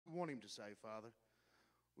want him to say, Father.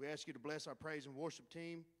 We ask you to bless our praise and worship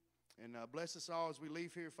team and bless us all as we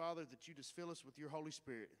leave here, Father, that you just fill us with your Holy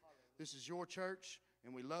Spirit. This is your church,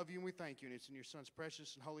 and we love you and we thank you, and it's in your Son's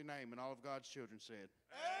precious and holy name, and all of God's children said.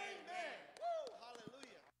 Amen. Woo,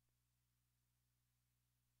 hallelujah.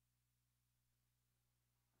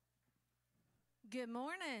 Good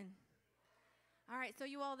morning. All right, so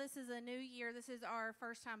you all, this is a new year. This is our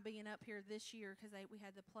first time being up here this year because we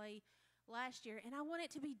had to play last year, and I want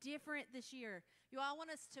it to be different this year. You all, I want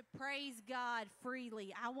us to praise God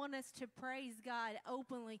freely. I want us to praise God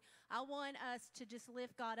openly. I want us to just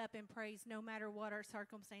lift God up and praise no matter what our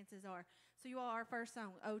circumstances are. So you all, our first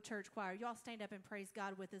song, Oh Church Choir, you all stand up and praise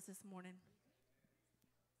God with us this morning.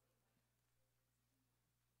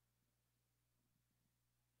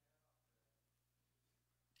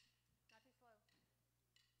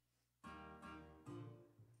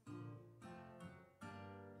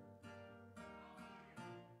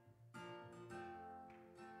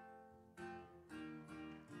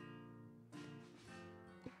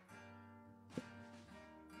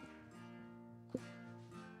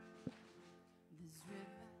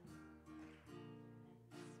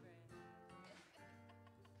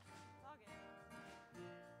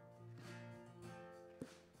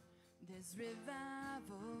 There's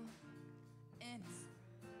revival and it's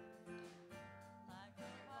like a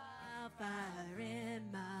wildfire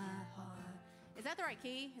in my heart. Is that the right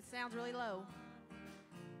key? It sounds really low.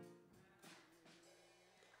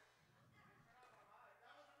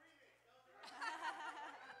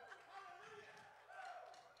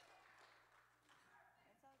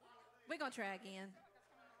 We're going to try again.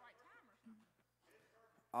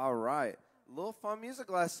 All right. Little fun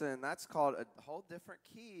music lesson. That's called A Whole Different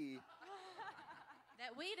Key.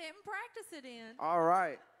 That we didn't practice it in. All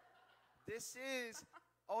right. This is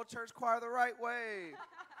Old Church Choir the right way.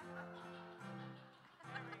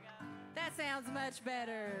 That sounds much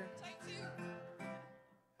better. Take two.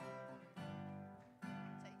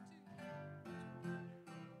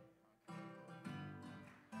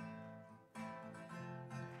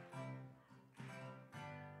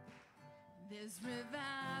 There's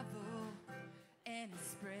revival and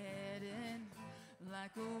it's spreading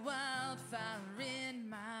like a wildfire in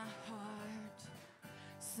my heart.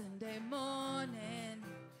 Sunday morning,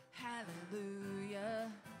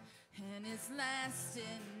 hallelujah, and it's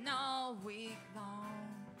lasting all week long.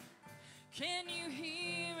 Can you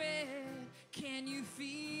hear it? Can you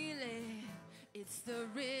feel it? It's the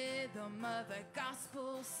rhythm of a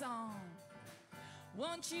gospel song.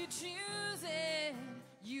 Once you choose it,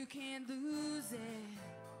 you can't lose it.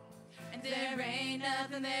 And there ain't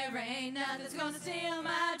nothing that's gonna steal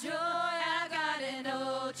my joy. I got an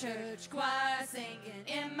old church choir singing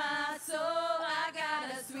in my soul. I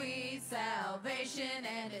got a sweet salvation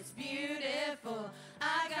and it's beautiful.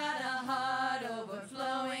 I got a heart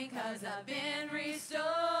overflowing 'cause I've been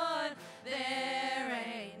restored. There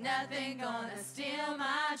ain't nothing gonna steal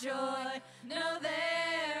my joy. No,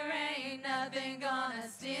 there ain't nothing gonna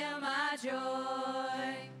steal my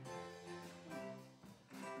joy.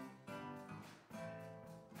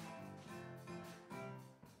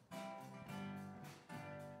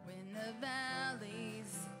 When the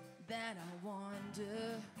valleys that I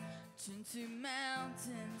wander turn to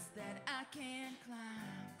mountains that I can't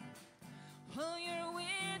climb, oh, you're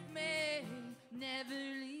with me, never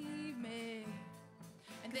leave me.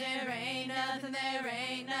 And there ain't nothing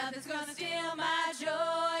that's gonna steal my joy.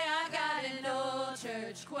 I got an old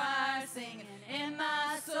church choir singing in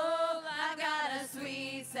my soul. I got a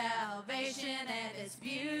sweet salvation and it's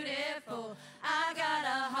beautiful. I got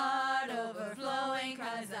a heart overflowing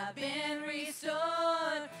 'cause I've been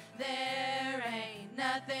restored. There ain't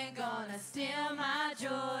nothing gonna steal my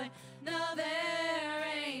joy. No, there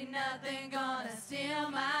ain't nothing gonna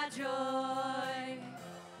steal my joy.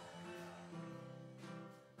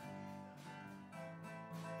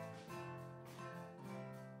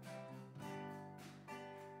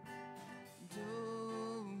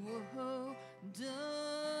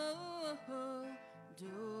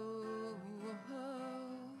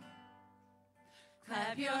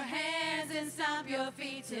 Clap your hands and stomp your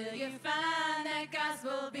feet till you find that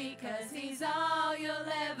gospel beat, 'cause he's all you'll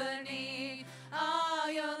ever need, all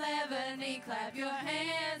you'll ever need. Clap your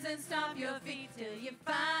hands and stomp your feet till you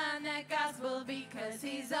find that gospel beat, 'cause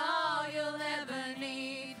he's all you'll ever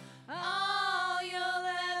need, all you'll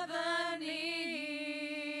ever need.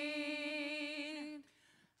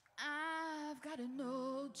 I've got an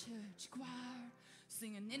old church choir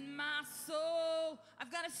singing in my soul.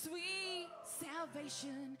 I've got a sweet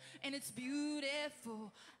salvation, and it's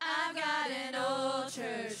beautiful. I've got an old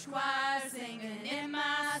church choir singing in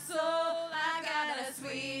my soul. I got a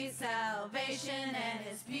sweet salvation, and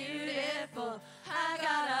it's beautiful. I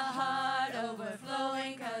got a heart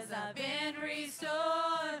overflowing 'cause I've been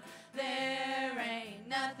restored. There ain't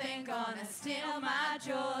nothing gonna steal my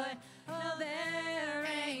joy. Oh, there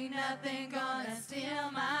ain't nothing gonna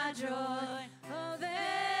steal my joy. Oh,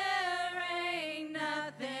 there ain't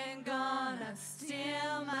nothing gonna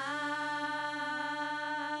steal my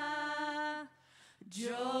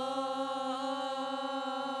joy.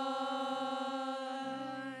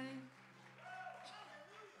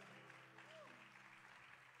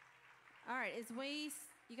 All right,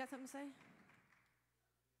 you got something to say?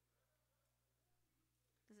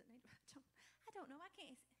 Does it need? I don't know. I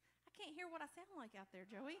can't hear what I sound like out there,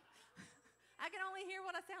 Joey. I can only hear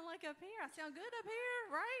what I sound like up here. I sound good up here,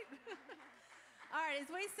 right? All right, as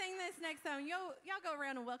we sing this next song, y'all go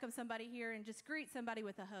around and welcome somebody here and just greet somebody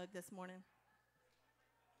with a hug this morning.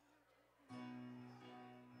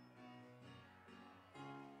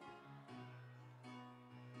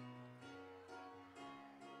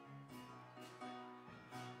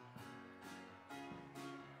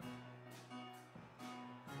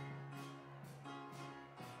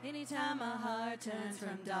 Anytime my heart turns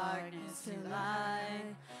from darkness to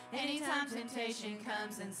light, anytime temptation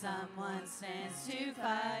comes and someone stands to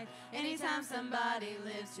fight, anytime somebody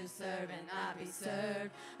lives to serve and not be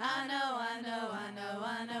served, I know,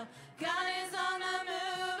 God is on the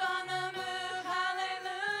move,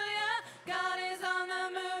 hallelujah. God is on the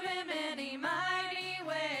move in many mighty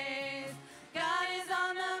ways. God is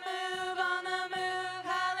on the move,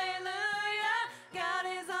 hallelujah. God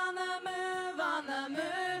is on the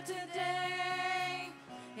move today.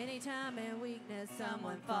 Anytime in weakness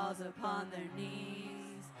someone falls upon their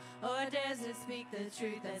knees or dares to speak the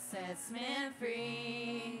truth that sets men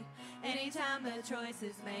free, anytime the choice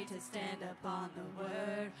is made to stand upon the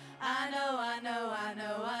word, I know,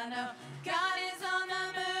 God is on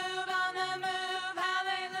the move,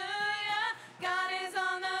 hallelujah. God is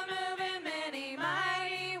on the move in many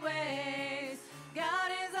mighty ways.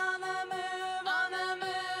 God is on the move,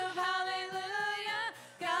 hallelujah.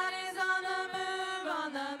 God is on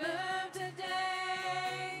the move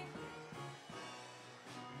today.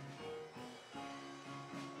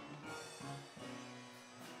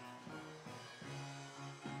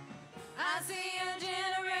 I see a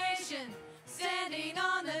generation standing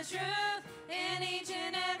on the truth in each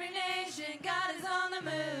and every nation. God is on the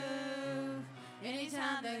move.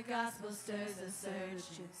 Anytime the gospel stirs a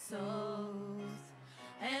surge in souls,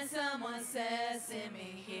 and someone says, "Send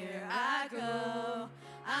me, here I go."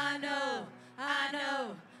 I know, God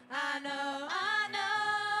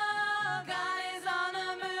is on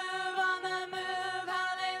the move,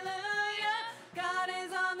 hallelujah. God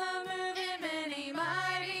is on the move in many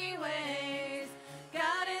mighty ways.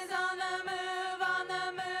 God is on the move,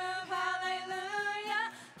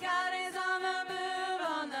 hallelujah. God is on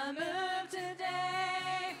the move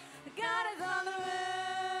today. God is on the move.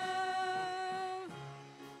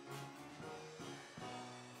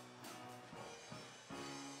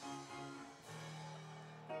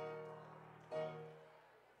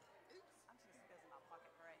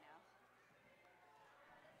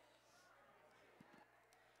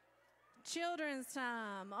 Children's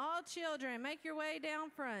time. All children, make your way down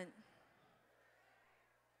front.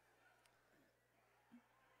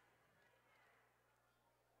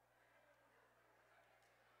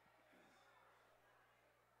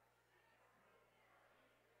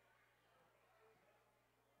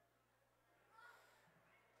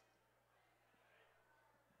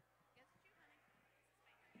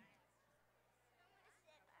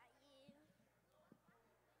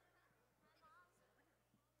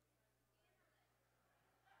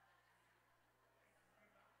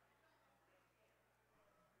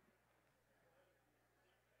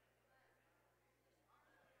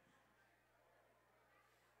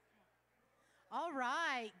 All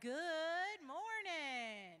right, good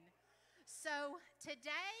morning. So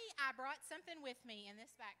today I brought something with me in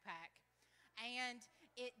this backpack, and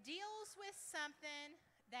it deals with something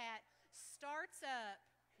that starts up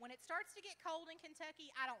when it starts to get cold in Kentucky.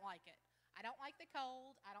 I don't like it. I don't like the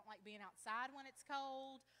cold. I don't like being outside when it's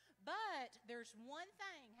cold. But there's one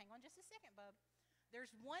thing, hang on just a second, bub.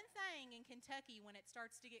 There's one thing in Kentucky when it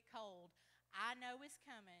starts to get cold I know is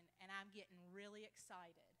coming, and I'm getting really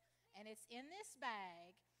excited. And it's in this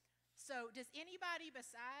bag. So does anybody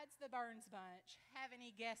besides the Burns Bunch have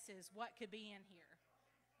any guesses what could be in here?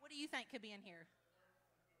 What do you think could be in here?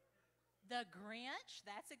 The Grinch.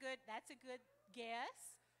 That's a good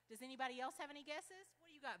Guess. Does anybody else have any guesses? What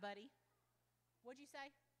do you got, buddy? What'd you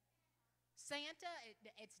say? Santa.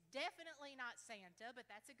 It's definitely not Santa, but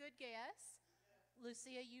that's a good guess.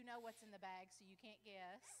 Lucia, you know what's in the bag, so you can't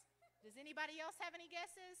guess. Does anybody else have any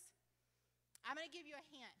guesses? I'm going to give you a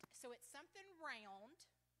hint. So it's something round,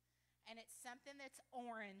 and it's something that's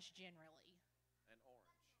orange generally. An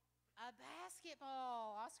orange. A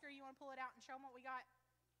basketball. Oscar, you want to pull it out and show them what we got?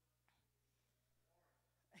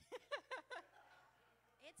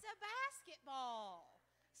 It's a basketball.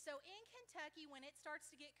 So in Kentucky, when it starts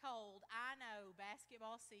to get cold, I know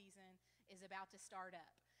basketball season is about to start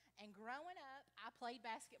up. And growing up, I played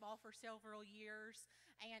basketball for several years.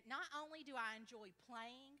 And not only do I enjoy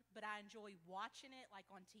playing, but I enjoy watching it like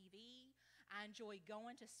on TV. I enjoy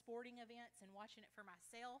going to sporting events and watching it for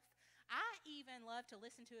myself. I even love to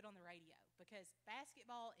listen to it on the radio because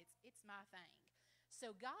basketball, it's my thing.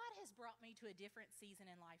 So God has brought me to a different season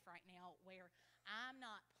in life right now where I'm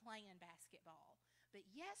not playing basketball. But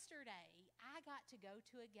yesterday, I got to go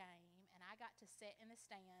to a game and I got to sit in the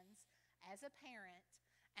stands as a parent,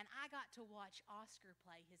 and I got to watch Oscar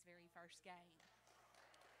play his very first game.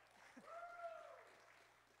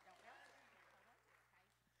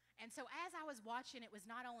 And so as I was watching, it was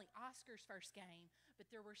not only Oscar's first game, but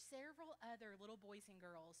there were several other little boys and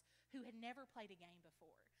girls who had never played a game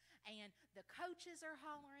before. And the coaches are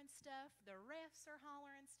hollering stuff, the refs are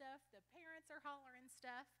hollering stuff, the parents are hollering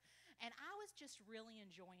stuff, and I was just really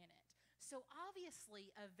enjoying it. So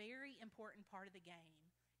obviously, a very important part of the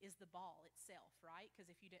game is the ball itself, right?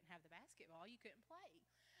 Because if you didn't have the basketball, you couldn't play.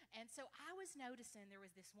 And so I was noticing there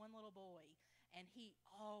was this one little boy, and he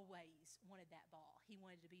always wanted that ball. He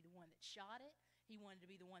wanted to be the one that shot it. He wanted to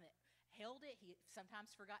be the one that held it. He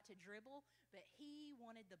sometimes forgot to dribble, but he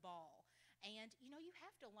wanted the ball. And, you know, you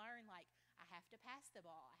have to learn, like, I have to pass the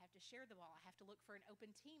ball. I have to share the ball. I have to look for an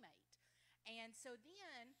open teammate. And so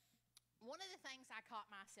then one of the things I caught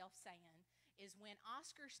myself saying is when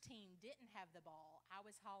Oscar's team didn't have the ball, I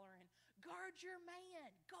was hollering, guard your man,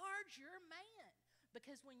 guard your man.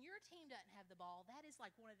 Because when your team doesn't have the ball, that is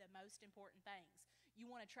like one of the most important things. You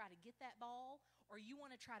want to try to get that ball, or you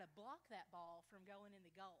want to try to block that ball from going in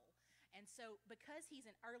the goal. And so because he's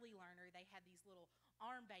an early learner, they had these little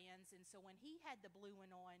armbands, and so when he had the blue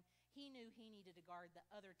one on, he knew he needed to guard the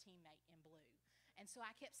other teammate in blue. And so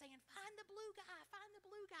I kept saying, find the blue guy, find the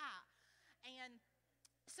blue guy. And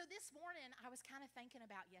so this morning, I was kind of thinking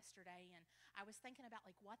about yesterday, and I was thinking about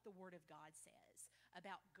like what the Word of God says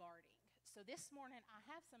about guarding. So this morning, I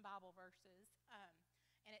have some Bible verses,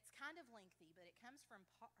 and it's kind of lengthy, but it comes from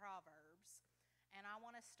Proverbs, and I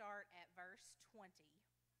want to start at verse 20.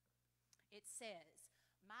 It says,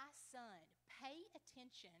 my son, pay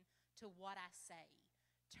attention to what I say.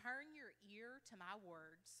 Turn your ear to my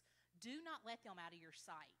words. Do not let them out of your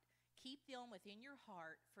sight. Keep them within your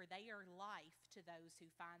heart, for they are life to those who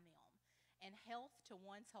find them, and health to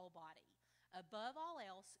one's whole body. Above all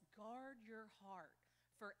else, guard your heart,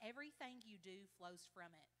 for everything you do flows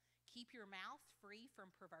from it. Keep your mouth free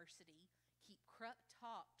from perversity. Keep corrupt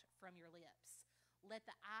talk from your lips. Let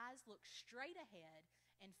the eyes look straight ahead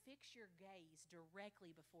and fix your gaze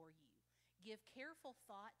directly before you. Give careful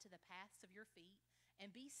thought to the paths of your feet,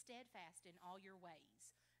 and be steadfast in all your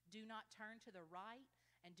ways. Do not turn to the right,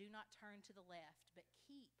 and do not turn to the left, but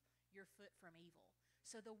keep your foot from evil.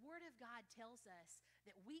 So the Word of God tells us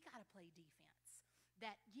that we got to play defense.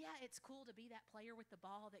 That, yeah, it's cool to be that player with the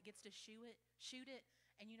ball that gets to shoot it,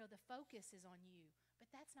 and, you know, the focus is on you.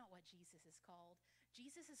 But that's not what Jesus is called.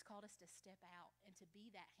 Jesus has called us to step out and to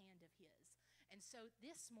be that hand of His. And so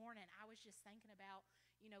this morning, I was just thinking about,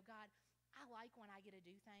 you know, God, I like when I get to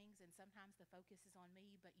do things, and sometimes the focus is on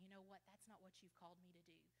me, but you know what? That's not what you've called me to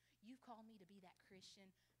do. You've called me to be that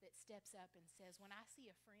Christian that steps up and says, when I see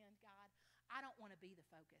a friend, God, I don't want to be the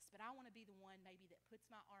focus, but I want to be the one maybe that puts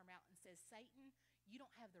my arm out and says, Satan, you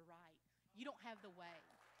don't have the right. You don't have the way.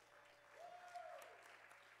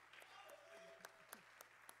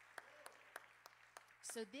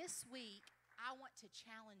 So this week, I want to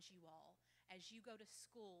challenge you all as you go to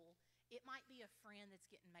school. It might be a friend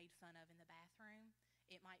that's getting made fun of in the bathroom.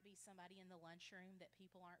 It might be somebody in the lunchroom that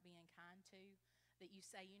people aren't being kind to, that you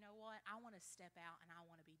say, you know what, I want to step out and I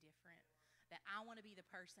want to be different. That I want to be the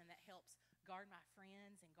person that helps guard my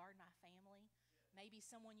friends and guard my family. Maybe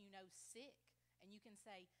someone you know sick, and you can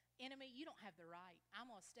say, enemy, you don't have the right.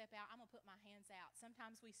 I'm going to step out. I'm going to put my hands out.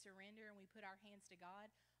 Sometimes we surrender and we put our hands to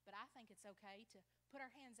God, but I think it's okay to put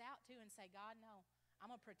our hands out too and say, God, no,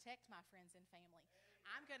 I'm going to protect my friends and family.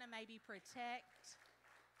 I'm going to maybe protect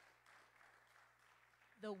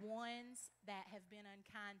the ones that have been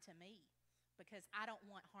unkind to me because I don't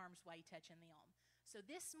want harm's way touching them. So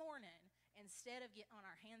this morning, instead of getting on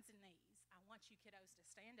our hands and knees, I want you kiddos to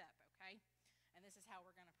stand up, okay? And this is how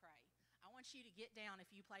we're going to pray. I want you to get down if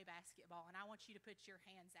you play basketball, and I want you to put your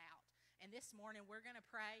hands out. And this morning, we're going to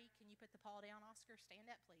pray. Can you put the paw down, Oscar? Stand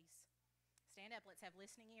up, please. Stand up. Let's have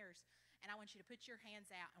listening ears. And I want you to put your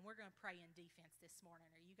hands out, and we're going to pray in defense this morning.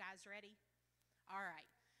 Are you guys ready? All right.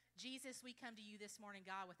 Jesus, we come to you this morning,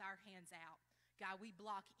 God, with our hands out. God, we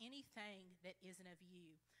block anything that isn't of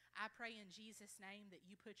you. I pray in Jesus' name that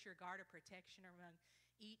you put your guard of protection among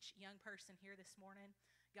each young person here this morning,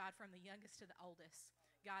 God, from the youngest to the oldest.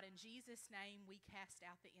 God, in Jesus' name, we cast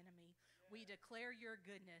out the enemy. We declare your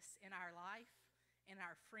goodness in our life, in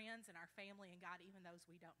our friends, and our family, and God, even those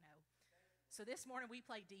we don't know. So this morning we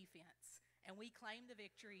play defense, and we claim the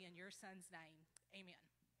victory in your son's name. Amen.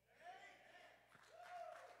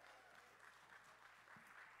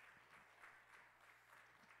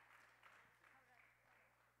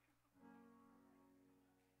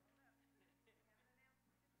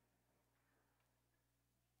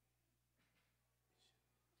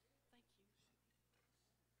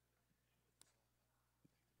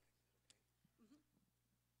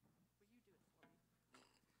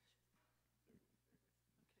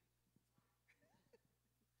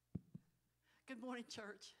 Good morning,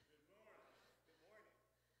 church.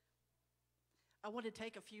 I want to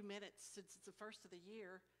take a few minutes, since it's the first of the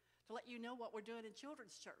year, to let you know what we're doing in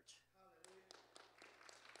Children's Church.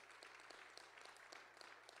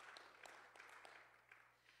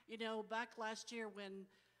 You know, back last year when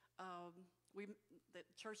the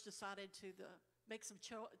church decided to make some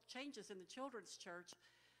changes in the Children's Church,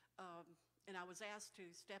 and I was asked to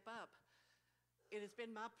step up, it has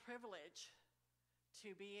been my privilege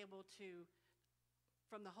to be able to,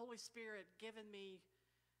 from the Holy Spirit, given me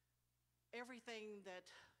everything that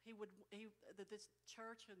that this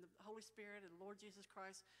church and the Holy Spirit and Lord Jesus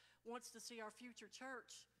Christ wants to see our future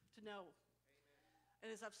church to know. Amen.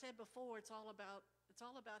 And as I've said before, it's all about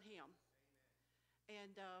Him.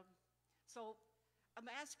 Amen. And so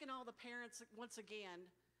I'm asking all the parents once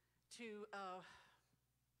again to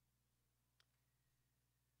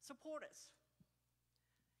support us.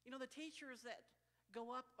 You know, the teachers that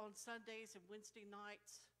go up on Sundays and Wednesday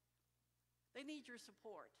nights, they need your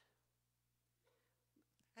support.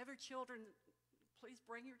 Have your children, please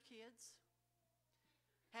bring your kids.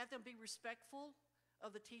 Have them be respectful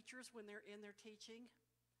of the teachers when they're in their teaching,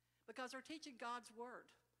 because they're teaching God's word.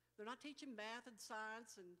 They're not teaching math and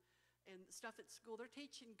science and stuff at school. They're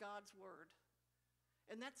teaching God's word.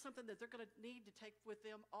 And that's something that they're going to need to take with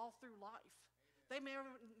them all through life. They may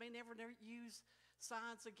never use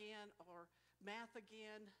science again or math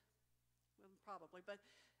again, well, probably, but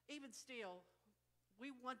even still,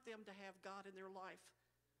 we want them to have God in their life,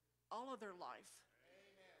 all of their life.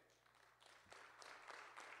 Amen.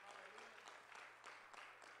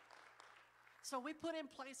 So we put in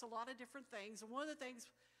place a lot of different things, and one of the things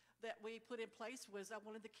that we put in place was I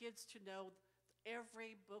wanted the kids to know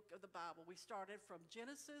every book of the Bible. We started from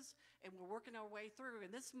Genesis, and we're working our way through,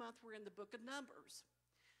 and this month we're in the book of Numbers.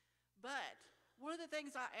 But one of the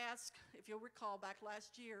things I asked, if you'll recall back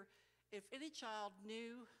last year, if any child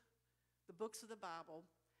knew the books of the Bible,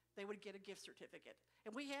 they would get a gift certificate.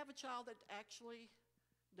 And we have a child that actually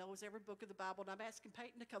knows every book of the Bible, and I'm asking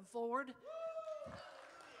Peyton to come forward.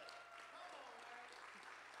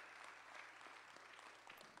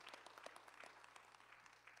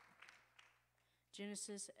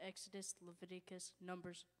 Genesis, Exodus, Leviticus,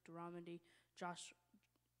 Numbers, Deuteronomy, Joshua,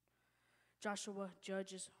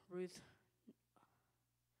 Judges, Ruth,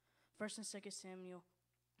 1st and 2nd Samuel,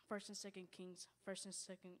 1st and 2nd Kings, 1st and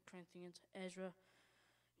 2nd Corinthians, Ezra,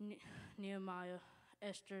 Nehemiah,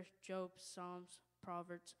 Esther, Job, Psalms,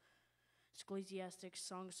 Proverbs, Ecclesiastes,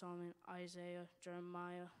 Song of Solomon, Isaiah,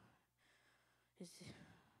 Jeremiah,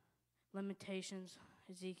 Lamentations,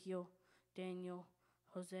 Ezekiel, Daniel,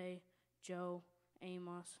 Hosea, Joe,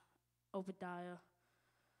 Amos, Obadiah,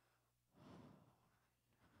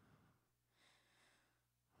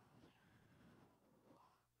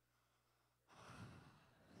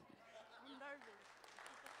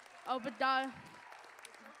 Obadiah. It's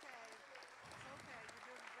okay. You're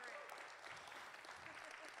doing great.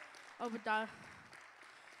 Obadiah.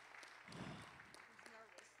 He's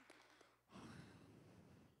nervous.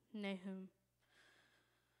 Nahum.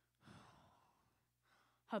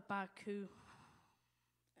 Habakkuk.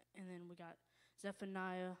 And then we got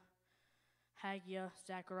Zephaniah, Haggai,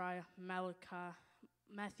 Zechariah, Malachi,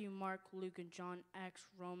 Matthew, Mark, Luke, and John, Acts,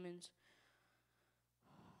 Romans.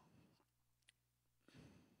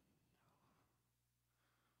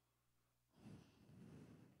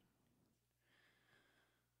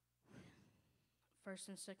 First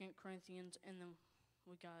and 2nd Corinthians, and then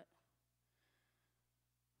we got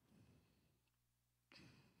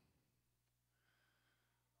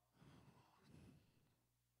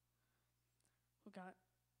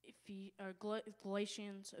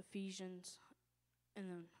Galatians, Ephesians, and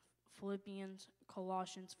then Philippians,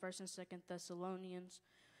 Colossians, 1st and 2nd Thessalonians,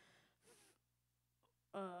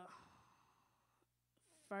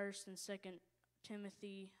 1st and 2nd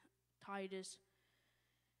Timothy, Titus,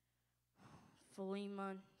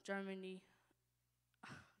 Philemon, Germany.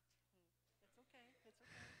 That's okay. That's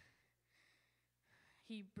okay.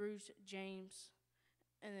 Hebrews, James,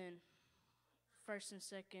 and then 1st and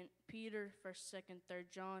 2nd Peter, 1st, 2nd, 3rd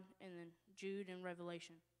John, and then Jude and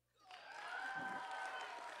Revelation.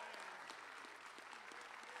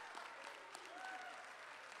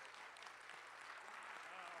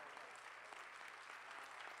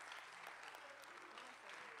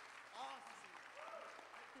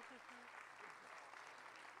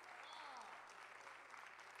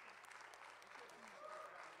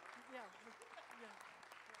 Yeah.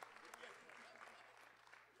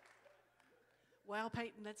 Well,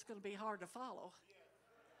 Peyton, that's going to be hard to follow.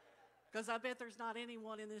 Because I bet there's not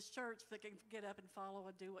anyone in this church that can get up and follow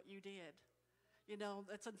and do what you did. You know,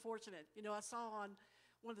 that's unfortunate. You know, I saw on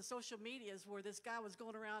one of the social medias where this guy was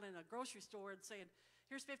going around in a grocery store and saying,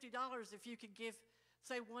 here's $50 if you could give,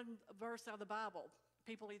 say, one verse out of the Bible.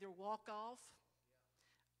 People either walk off,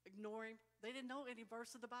 ignore him. They didn't know any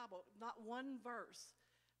verse of the Bible, not one verse.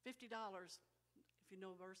 $50 if you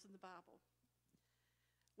know a verse in the Bible.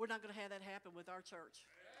 We're not going to have that happen with our church.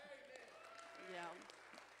 Yeah.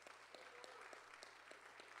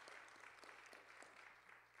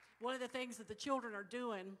 One of the things that the children are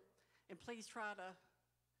doing, and please try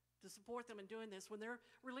to support them in doing this, when they're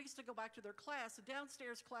released to go back to their class, the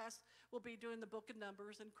downstairs class will be doing the book of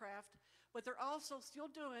Numbers and craft, but they're also still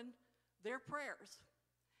doing their prayers.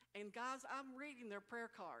 And guys, I'm reading their prayer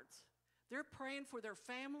cards. They're praying for their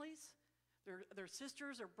families, their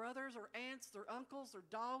sisters or brothers or aunts, their uncles or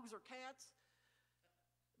dogs or cats.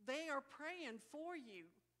 They are praying for you,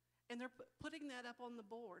 and they're putting that up on the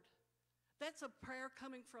board. That's a prayer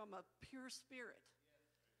coming from a pure spirit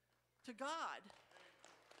to God.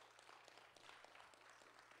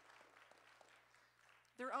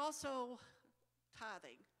 They're also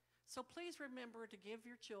tithing. So please remember to give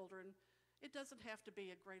your children. It doesn't have to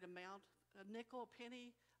be a great amount, a nickel, a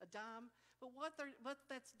penny, a dime. But what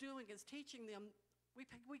that's doing is teaching them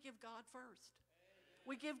we give God first.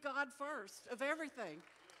 We give God first of everything.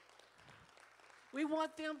 We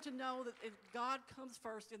want them to know that God comes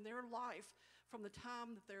first in their life from the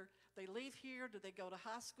time that they leave here, do they go to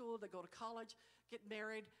high school, they go to college, get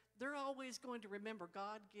married. They're always going to remember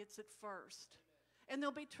God gets it first. And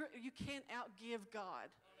they'll be you can't outgive God.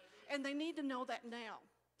 And they need to know that now.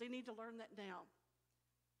 They need to learn that now.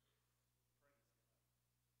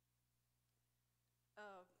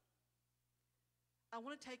 I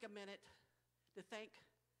want to take a minute to thank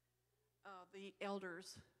the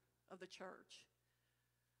elders of the church.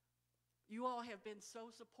 You all have been so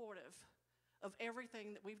supportive of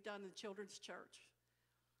everything that we've done in the children's church.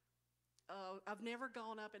 I've never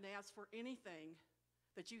gone up and asked for anything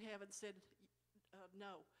that you haven't said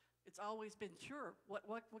no. It's always been, sure,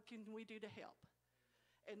 what can we do to help?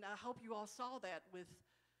 And I hope you all saw that with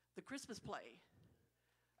the Christmas play.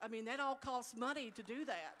 I mean, that all costs money to do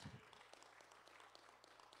that.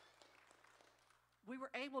 We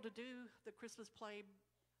were able to do the Christmas play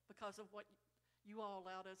because of what you all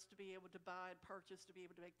allowed us to be able to buy and purchase to be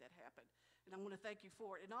able to make that happen. And I want to thank you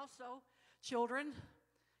for it. And also, children,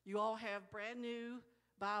 you all have brand new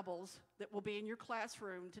Bibles that will be in your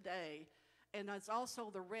classroom today. And it's also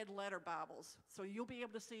the red letter Bibles. So you'll be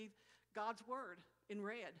able to see God's Word in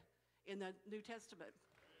red in the New Testament.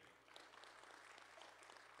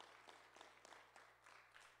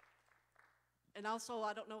 And also,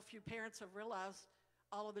 I don't know if you parents have realized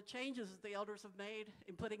all of the changes that the elders have made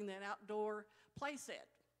in putting that outdoor play set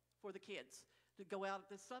for the kids to go out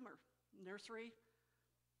this summer. Nursery.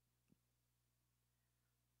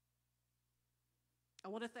 I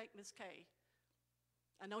want to thank Miss Kay.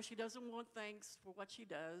 I know she doesn't want thanks for what she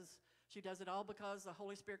does. She does it all because the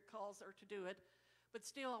Holy Spirit calls her to do it. But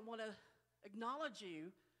still, I want to acknowledge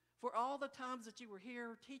you for all the times that you were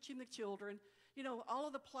here teaching the children. You know, all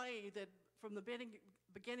of the play that from the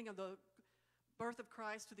beginning of the birth of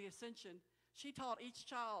Christ to the ascension, she taught each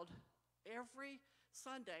child every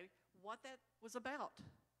Sunday what that was about.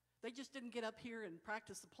 They just didn't get up here and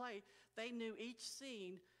practice the play. They knew each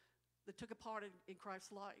scene that took a part in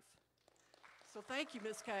Christ's life. So thank you,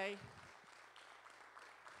 Miss Kay.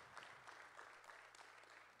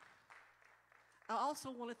 I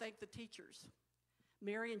also want to thank the teachers,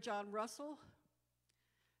 Mary and John Russell,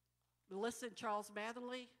 Melissa and Charles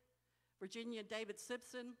Matherly, Virginia and David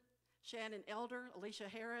Simpson, Shannon Elder, Alicia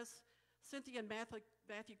Harris, Cynthia and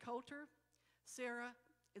Matthew Coulter, Sarah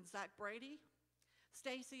and Zach Brady,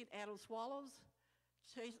 Stacy and Adam Swallows,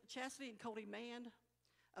 Chastity and Cody Mann,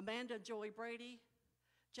 Amanda and Joey Brady,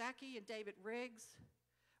 Jackie and David Riggs,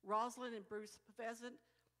 Rosalind and Bruce Pheasant,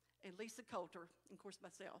 and Lisa Coulter, and of course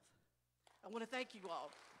myself. I want to thank you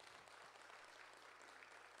all.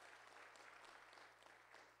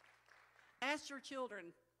 Ask your children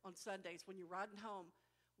on Sundays when you're riding home,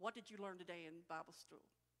 what did you learn today in Bible school?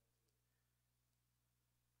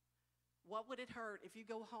 What would it hurt if you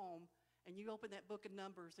go home and you open that book of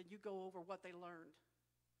Numbers and you go over what they learned?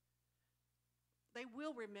 They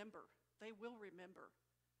will remember. They will remember.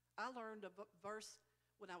 I learned a verse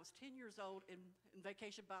when I was 10 years old in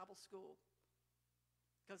Vacation Bible School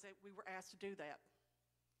because we were asked to do that.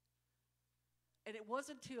 And it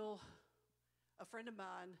wasn't until a friend of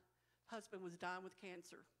mine, husband, was dying with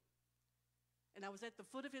cancer. And I was at the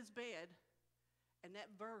foot of his bed, and that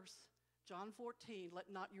verse, John 14,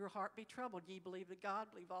 let not your heart be troubled. Ye believe in God,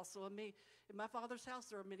 believe also in me. In my Father's house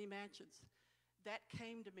there are many mansions. That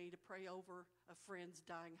came to me to pray over a friend's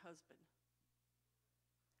dying husband.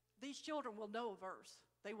 These children will know a verse.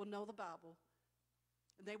 They will know the Bible,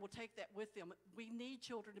 and they will take that with them. We need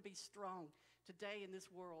children to be strong today in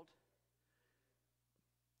this world.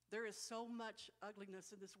 There is so much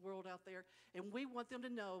ugliness in this world out there, and we want them to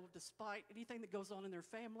know, despite anything that goes on in their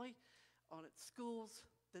family, on at schools,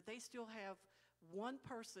 that they still have one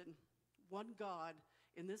person, one God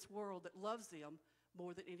in this world that loves them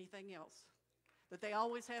more than anything else, that they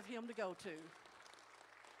always have Him to go to.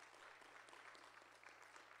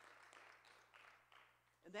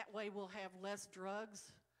 And that way we'll have less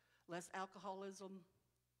drugs, less alcoholism.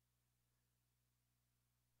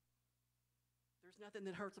 There's nothing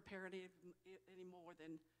that hurts a parent any more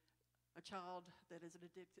than a child that is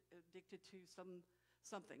addicted to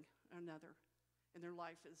something or another, and their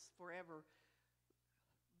life is forever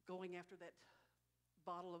going after that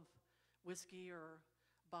bottle of whiskey or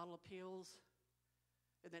bottle of pills,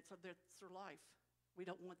 and that's their life. We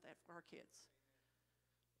don't want that for our kids.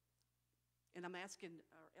 And I'm asking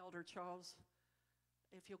our Elder Charles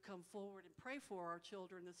if he'll come forward and pray for our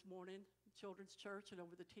children this morning, Children's Church, and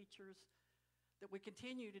over the teachers, that we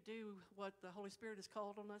continue to do what the Holy Spirit has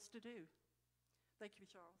called on us to do. Thank you,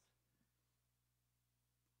 Charles.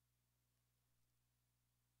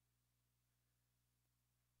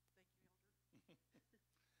 Thank you, Elder.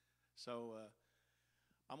 So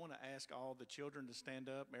I want to ask all the children to stand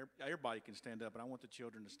up. Everybody can stand up, but I want the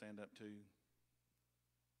children to stand up too.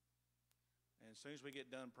 And as soon as we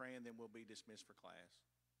get done praying, then we'll be dismissed for class.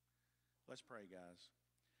 Let's pray, guys.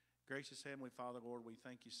 Gracious Heavenly Father, Lord, we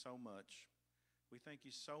thank you so much. We thank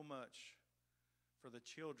you so much for the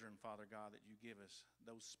children, Father God, that you give us,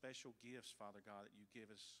 those special gifts, Father God, that you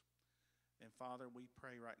give us. And Father, we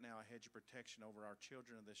pray right now a hedge of protection over our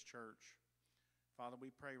children of this church. Father,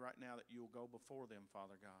 we pray right now that you'll go before them,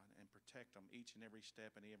 Father God, and protect them each and every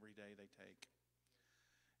step and every day they take.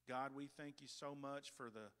 God, we thank you so much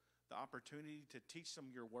for the opportunity to teach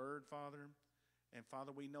them your word, Father. And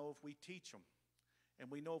Father, we know if we teach them,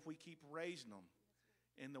 and we know if we keep raising them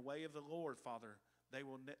in the way of the Lord, Father, they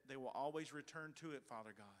will always return to it,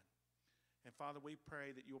 Father God. And Father, we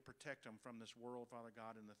pray that you'll protect them from this world, Father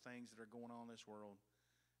God, and the things that are going on in this world.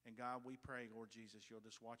 And God, we pray, Lord Jesus, you'll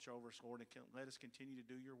just watch over us, Lord, and let us continue to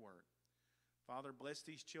do your work. Father, bless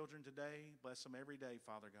these children today. Bless them every day,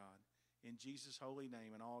 Father God. In Jesus' holy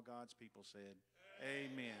name, and all God's people said,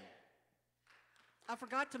 amen. I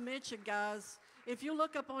forgot to mention, guys, if you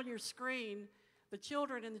look up on your screen, the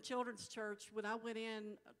children in the Children's Church, when I went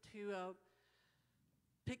in to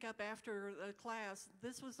pick up after the class,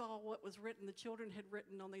 this was all what was written, the children had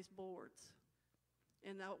written on these boards.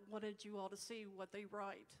 And I wanted you all to see what they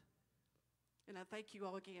write. And I thank you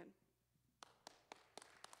all again.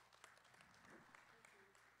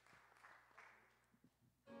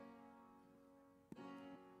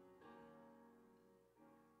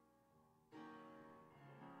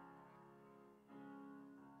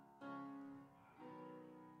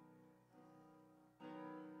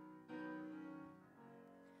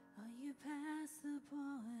 Past the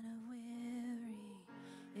point of weary,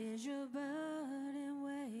 is your burden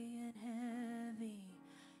weighing heavy?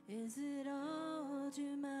 Is it all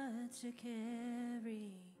too much to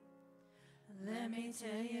carry? Let me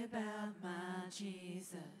tell you about my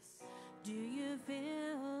Jesus. Do you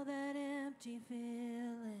feel that empty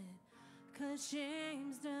feeling? 'Cause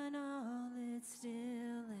shame's done all it's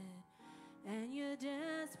stealing, and you're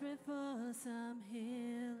desperate for some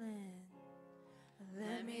healing.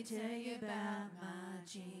 Let me tell you about my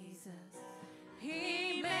Jesus.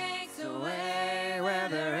 He makes a way where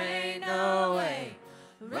there ain't no way.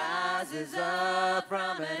 Rises up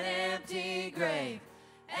from an empty grave.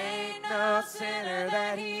 Ain't no sinner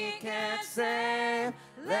that he can't save.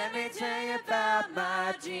 Let me tell you about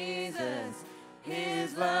my Jesus.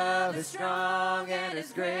 His love is strong and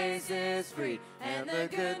his grace is free. And the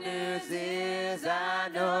good news is I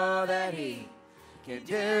know that he can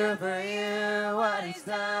do for you what he's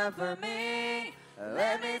done for me.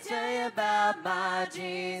 Let me tell you about my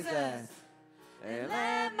Jesus. And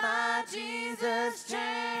let my Jesus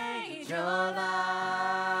change your life.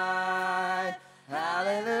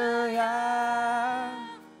 Hallelujah.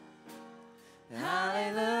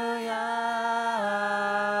 Hallelujah.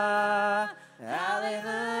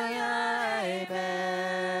 Hallelujah.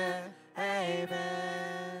 Amen.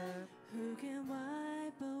 Amen. Who can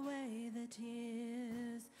wipe away the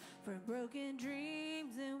tears from broken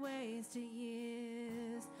dreams and wasted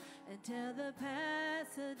years and tell the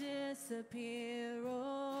past to disappear?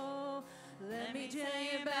 Oh, let me tell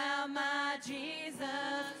you about my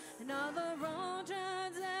Jesus and all the wrong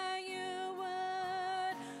turns that you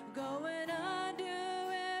would go and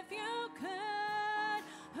undo if you could.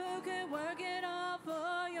 Who could work it all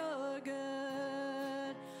for your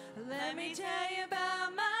good? Let me tell you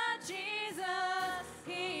about my Jesus.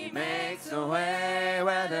 He Makes a way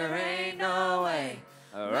where there ain't no way.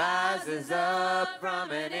 Rises up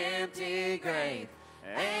from an empty grave.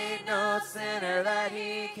 Ain't no sinner that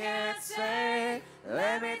he can't save.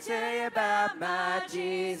 Let me tell you about my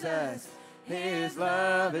Jesus. His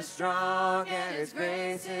love is strong and his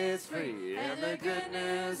grace is free. And the good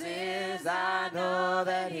news is I know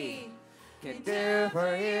that he can do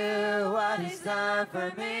for you what he's done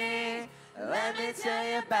for me. Let me tell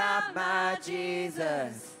you about my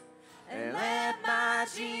Jesus. And let my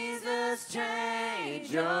Jesus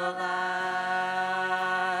change your life.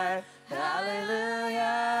 Hallelujah.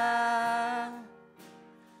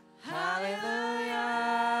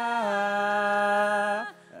 Hallelujah.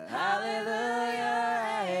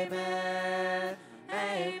 Hallelujah. Amen.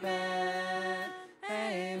 Amen.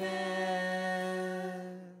 Amen.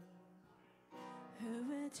 Who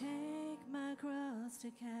would take my cross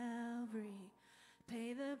to Calvary,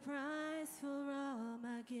 pay the price for all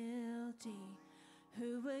my guilty?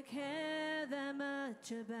 Who would care that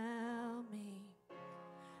much about me?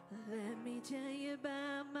 Let me tell you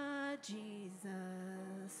about my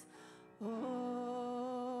Jesus. Oh,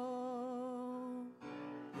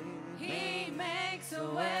 He makes a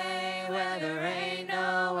way where there ain't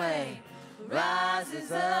no way.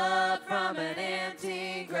 Rises up from an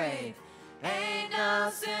empty grave. Ain't no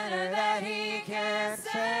sinner that he can't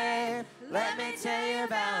save. Let me tell you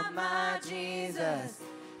about my Jesus.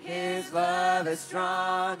 His love is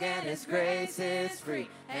strong and his grace is free.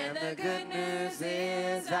 And the good news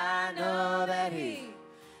is I know that he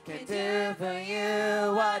can do for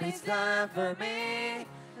you what he's done for me.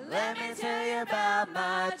 Let me tell you about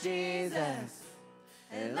my Jesus.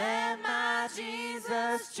 And let my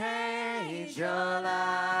Jesus change your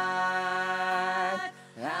life.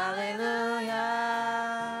 Hallelujah.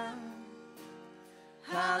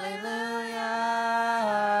 Hallelujah.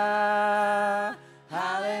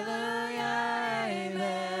 Hallelujah.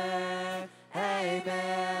 Amen.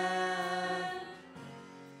 Amen.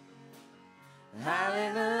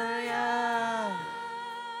 Hallelujah.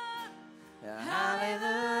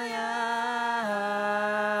 Hallelujah.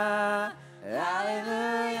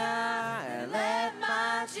 Hallelujah. And let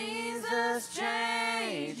my Jesus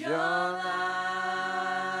change your life.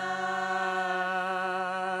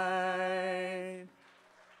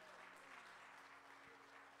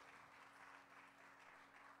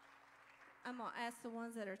 I'm going to ask the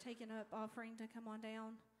ones that are taking up offering to come on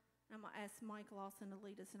down. I'm going to ask Mike Lawson to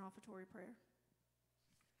lead us in offertory prayer.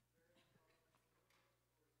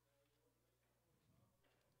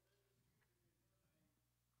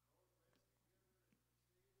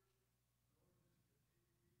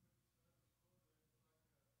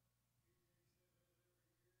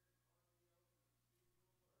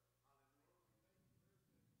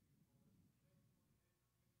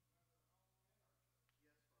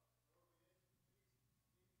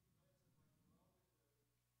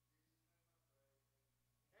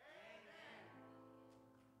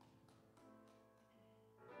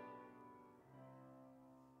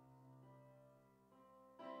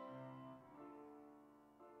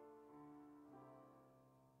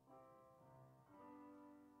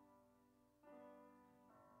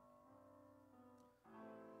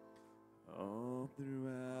 All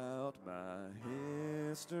throughout my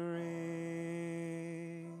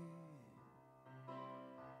history,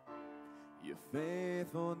 Your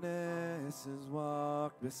faithfulness has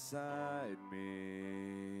walked beside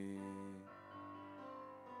me.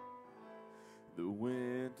 The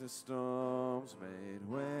winter storms made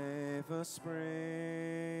way for spring.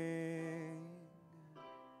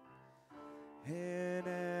 In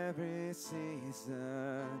every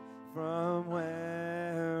season, from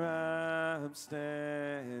where I'm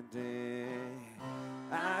standing,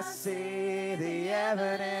 I see the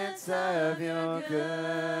evidence of your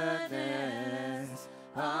goodness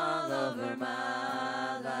all over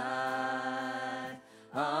my life,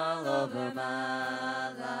 all over my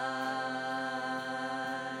life.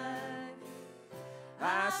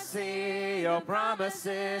 I see your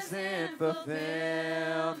promises in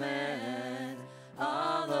fulfillment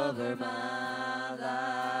all over my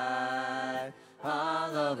life,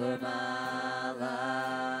 all over my life.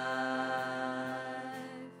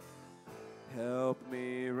 Help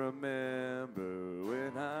me remember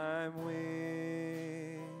when I'm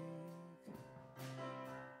weak.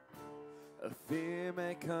 A fear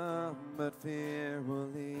may come, but fear will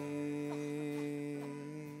leave.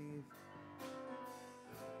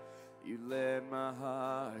 You led my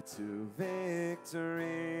heart to victory.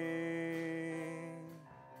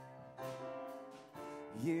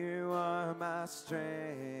 You are my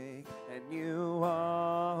strength, and you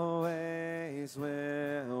always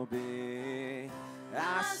will be.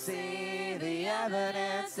 I see the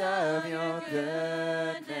evidence of your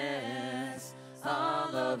goodness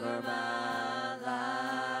all over my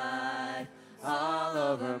life, all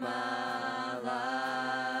over my life.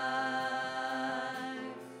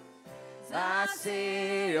 I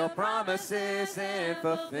see your promises in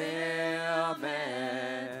fulfillment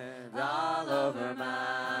all over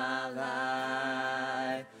my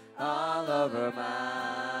life, all over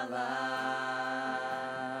my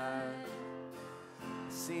life.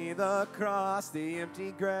 See the cross, the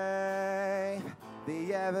empty grave,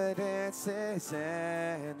 the evidence is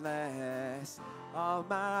endless. All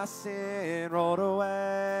my sin rolled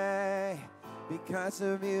away because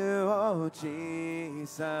of you, oh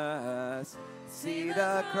Jesus. See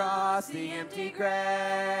the cross, the empty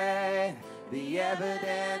grave, the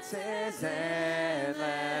evidence is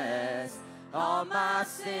endless. All my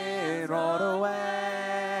sin rolled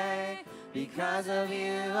away because of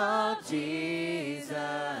you, oh Jesus.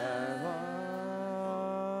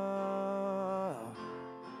 Oh,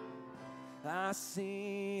 I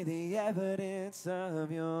see the evidence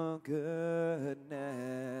of your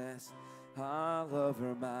goodness all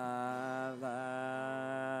over my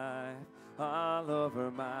life, all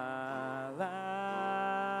over my life.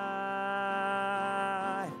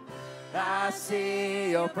 I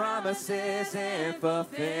see your promises in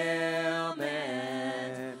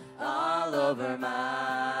fulfillment all over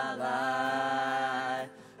my life,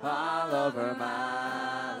 all over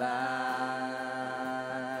my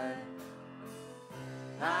life.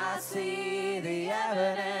 I see the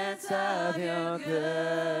evidence of your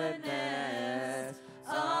goodness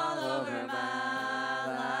all over my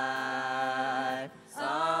life,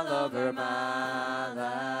 all over my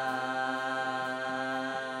life.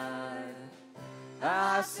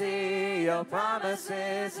 I see your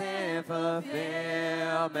promises in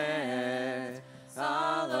fulfillment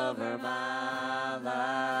all over my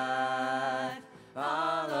life,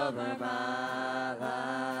 all over my life.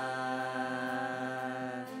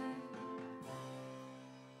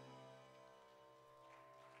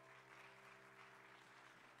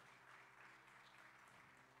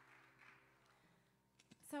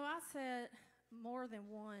 So I set more than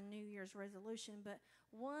one New Year's resolution, but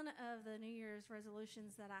one of the New Year's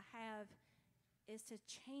resolutions that I have is to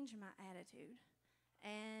change my attitude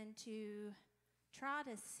and to try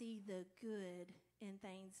to see the good in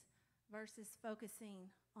things versus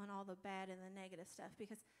focusing on all the bad and the negative stuff,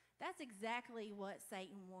 because that's exactly what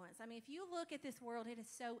Satan wants. I mean, if you look at this world, it is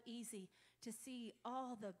so easy to see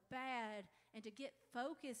all the bad and to get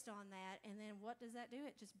focused on that, and then what does that do?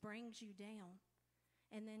 It just brings you down.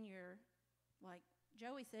 And then you're, like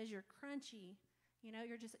Joey says, you're crunchy. You know,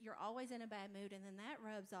 you're always in a bad mood, and then that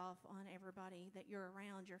rubs off on everybody that you're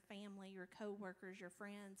around, your family, your coworkers, your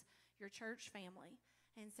friends, your church family.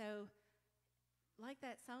 And so, like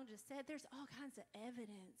that song just said, there's all kinds of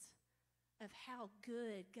evidence of how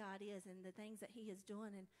good God is and the things that he is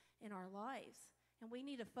doing in our lives. And we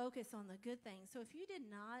need to focus on the good things. So if you did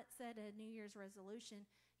not set a New Year's resolution,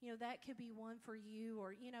 you know, that could be one for you.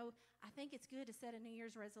 Or, you know, I think it's good to set a New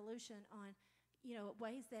Year's resolution on, you know,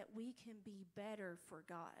 ways that we can be better for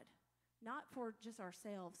God. Not for just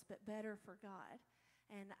ourselves, but better for God.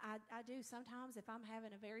 And I do sometimes, if I'm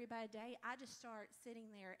having a very bad day, I just start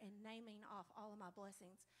sitting there and naming off all of my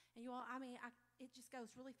blessings. And you all, I mean, it just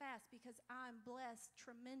goes really fast because I'm blessed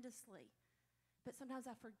tremendously. But sometimes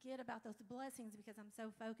I forget about those blessings because I'm so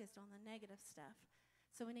focused on the negative stuff.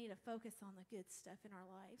 So we need to focus on the good stuff in our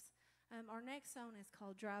lives. Our next song is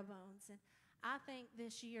called Dry Bones. And I think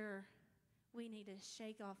this year we need to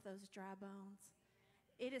shake off those dry bones.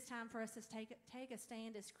 It is time for us to take a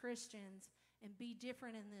stand as Christians and be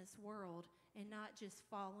different in this world and not just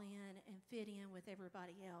fall in and fit in with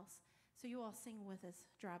everybody else. So you all sing with us,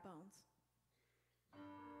 Dry Bones.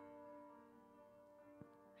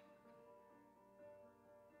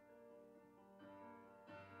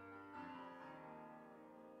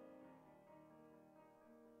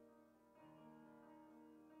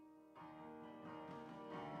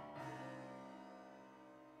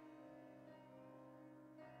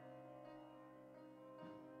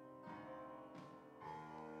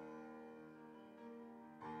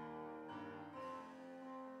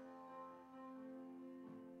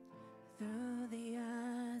 Through the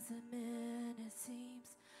eyes of men it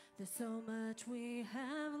seems there's so much we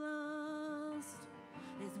have lost.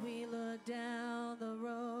 As we look down the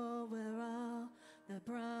road where all the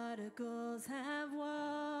prodigals have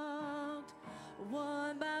walked,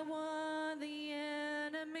 one by one the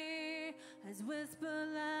enemy has whispered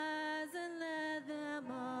lies and led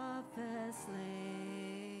them off as slaves.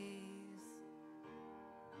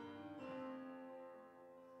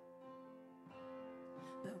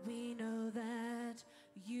 But we know that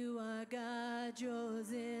you are God,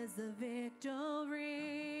 yours is the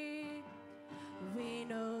victory. We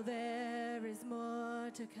know there is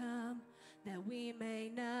more to come that we may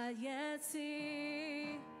not yet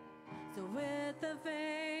see. So with the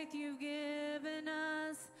faith you've given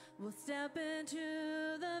us, we'll step into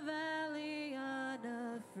the valley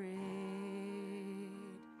unafraid.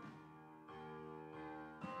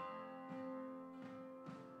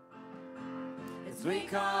 As we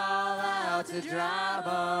call out to dry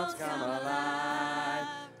bones, come alive,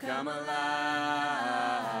 come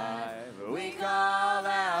alive. We call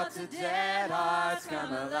out to dead hearts,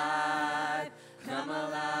 come alive, come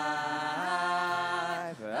alive.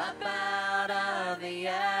 Up out of the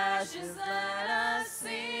ashes, let us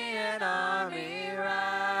see an army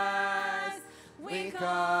rise. We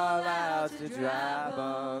call out to dry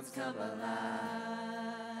bones, come alive.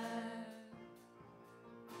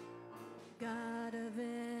 God of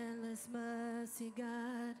endless mercy,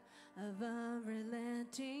 God of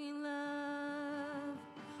unrelenting love,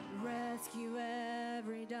 rescue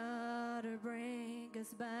every daughter, bring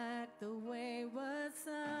us back the wayward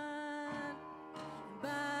son.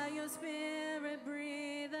 By your Spirit,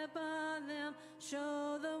 breathe upon them,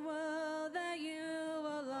 show the world that you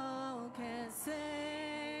alone can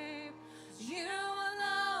save. You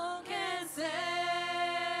alone can save.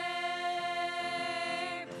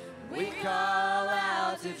 We call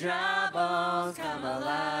out to dry bones, come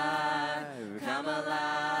alive, come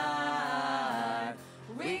alive.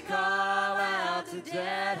 We call out to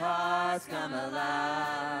dead hearts, come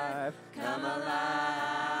alive, come alive.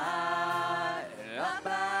 Up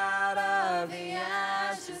out of the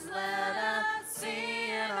ashes, let us see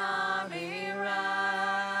an army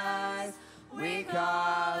rise. We call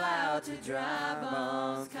out to dry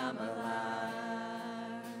bones, come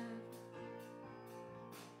alive.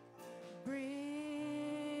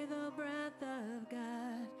 Breathe the breath of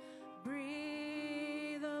God.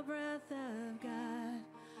 Breathe the breath of God.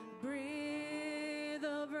 Breathe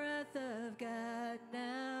the breath of God.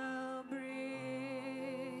 Now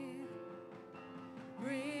breathe.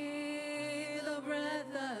 Breathe the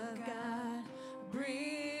breath of God.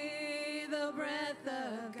 Breathe the breath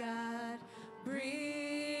of God.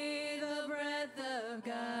 Breathe the breath of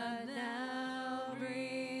God. Now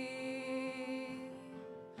breathe.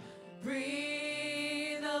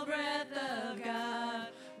 Breathe the breath of God.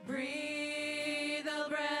 Breathe the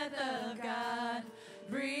breath of God.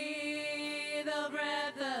 Breathe the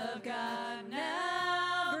breath of God.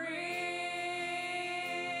 Now breathe.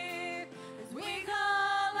 As we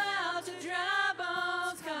call out to dry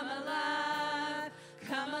bones, come alive,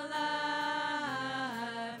 come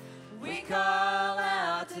alive. We call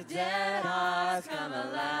out to dead hearts, come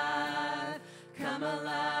alive, come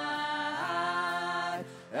alive.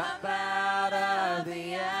 Up out of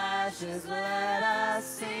the ashes, let us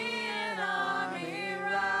see an army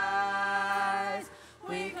rise.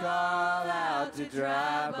 We call out to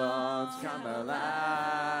dry bones, come alive.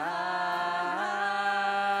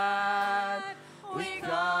 We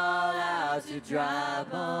call out to dry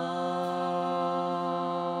bones,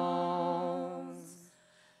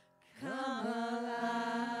 come alive.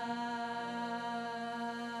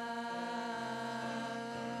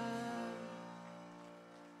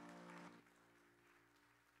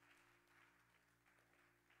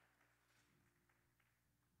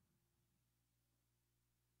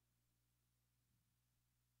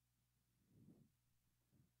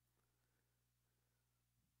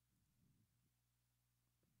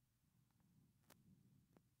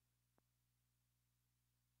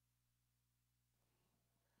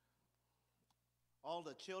 All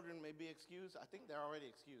the children may be excused. I think they're already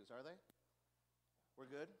excused, are they? We're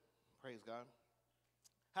good? Praise God.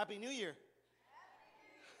 Happy New Year.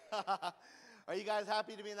 Are you guys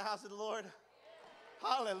happy to be in the house of the Lord?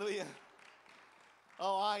 Hallelujah.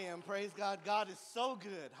 Oh, I am. Praise God. God is so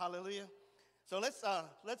good. Hallelujah. So let's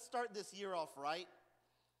start this year off right.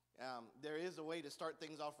 There is a way to start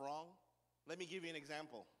things off wrong. Let me give you an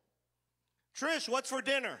example. Trish, what's for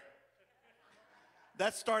dinner?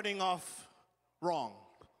 That's starting off wrong,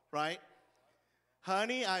 right?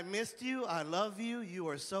 Honey, I missed you. I love you. You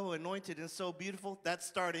are so anointed and so beautiful. That's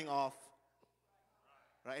starting off,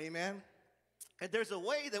 right? Amen? And there's a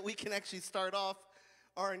way that we can actually start off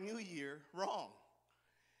our new year wrong.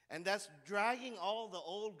 And that's dragging all the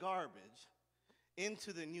old garbage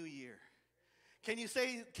into the new year. Can you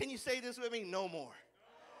say this with me? No more.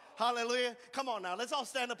 Hallelujah. Come on now. Let's all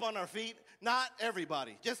stand up on our feet. Not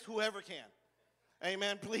everybody. Just whoever can.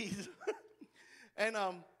 Amen. Please. And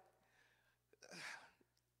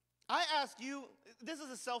I ask you, this is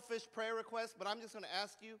a selfish prayer request, but I'm just going to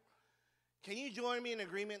ask you, can you join me in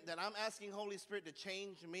agreement that I'm asking Holy Spirit to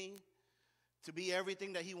change me to be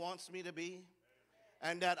everything that he wants me to be?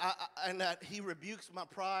 And that he rebukes my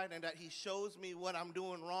pride and that he shows me what I'm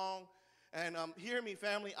doing wrong. And hear me,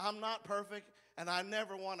 family, I'm not perfect, and I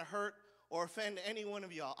never want to hurt or offend any one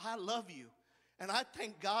of y'all. I love you, and I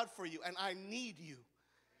thank God for you, and I need you.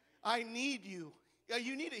 I need you.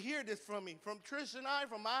 You need to hear this from me, from Trish and I,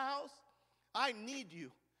 from my house. I need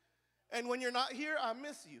you. And when you're not here, I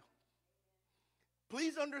miss you.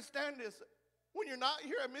 Please understand this. When you're not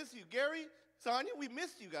here, I miss you. Gary, Sonia, we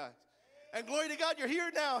missed you guys. And glory to God, you're here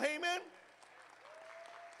now. Amen.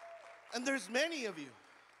 And there's many of you.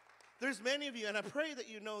 There's many of you, and I pray that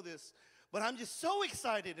you know this. But I'm just so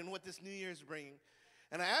excited in what this new year is bringing.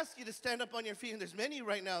 And I ask you to stand up on your feet. And there's many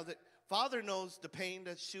right now that Father knows the pain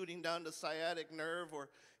that's shooting down the sciatic nerve or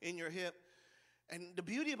in your hip. And the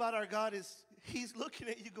beauty about our God is he's looking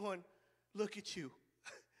at you going, look at you.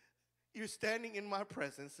 You're standing in my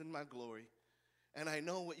presence, in my glory. And I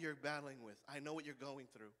know what you're battling with. I know what you're going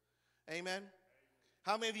through. Amen?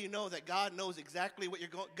 How many of you know that God knows exactly what you're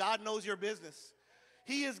going? God knows your business.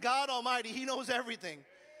 He is God Almighty. He knows everything.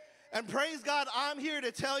 And praise God, I'm here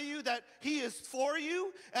to tell you that he is for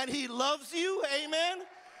you and he loves you. Amen?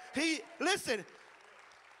 Listen,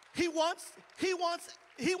 he wants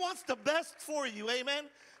the best for you. Amen?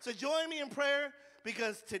 So join me in prayer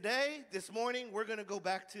because today, this morning, we're going to go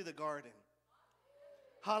back to the garden.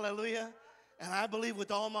 Hallelujah. And I believe with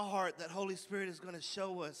all my heart that Holy Spirit is going to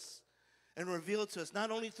show us and reveal to us, not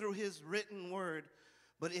only through his written word,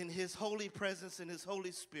 but in his holy presence and his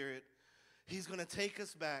Holy Spirit. He's going to take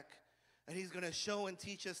us back, and he's going to show and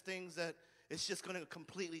teach us things that it's just going to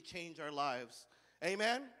completely change our lives.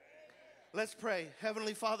 Amen? Let's pray.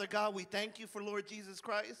 Heavenly Father God, we thank you for Lord Jesus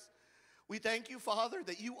Christ. We thank you, Father,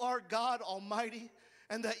 that you are God Almighty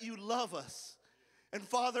and that you love us. And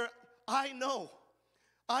Father, I know,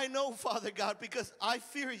 Father God, because I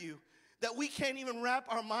fear you, that we can't even wrap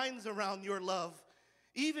our minds around your love.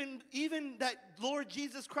 Even that, Lord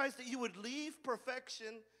Jesus Christ, that you would leave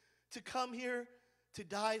perfection to come here to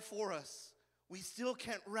die for us. We still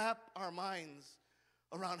can't wrap our minds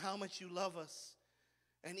around how much you love us.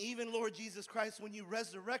 And even, Lord Jesus Christ, when you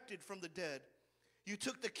resurrected from the dead, you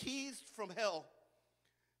took the keys from hell.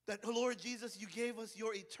 That, Lord Jesus, you gave us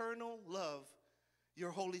your eternal love,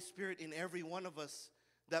 your Holy Spirit in every one of us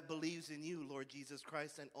that believes in you, Lord Jesus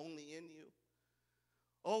Christ, and only in you.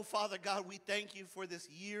 Oh, Father God, we thank you for this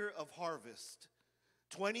year of harvest.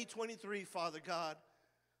 2023, Father God,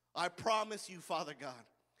 I promise you, Father God,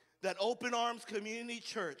 that Open Arms Community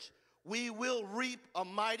Church, we will reap a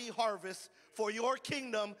mighty harvest for your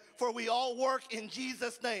kingdom, for we all work in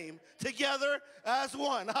Jesus' name, together as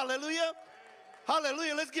one. Hallelujah.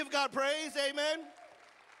 Hallelujah. Let's give God praise. Amen.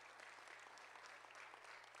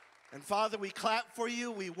 And Father, we clap for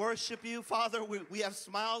you. We worship you. Father, we have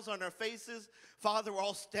smiles on our faces. Father, we're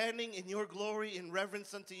all standing in your glory in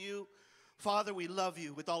reverence unto you. Father, we love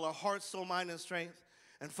you with all our heart, soul, mind, and strength.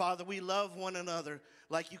 And Father, we love one another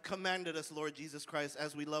like you commanded us, Lord Jesus Christ,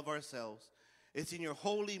 as we love ourselves. It's in your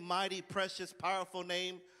holy, mighty, precious, powerful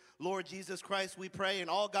name, Lord Jesus Christ, we pray. And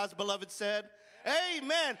all God's beloved said,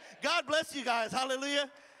 amen. God bless you guys. Hallelujah.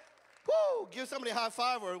 Woo! Give somebody a high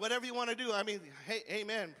five or whatever you want to do. I mean, hey,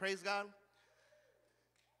 amen. Praise God.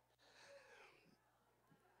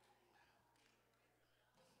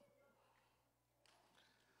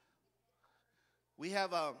 We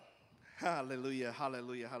have hallelujah,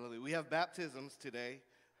 hallelujah, hallelujah. We have baptisms today.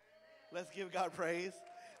 Let's give God praise.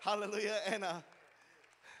 Hallelujah. And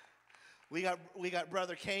we got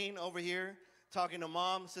Brother Kane over here talking to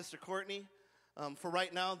Mom, Sister Courtney. For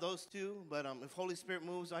right now, those two. But if Holy Spirit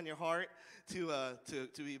moves on your heart to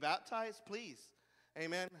be baptized, please.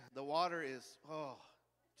 Amen. The water is,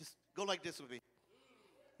 just go like this with me.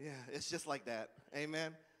 Yeah, it's just like that.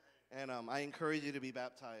 Amen. And I encourage you to be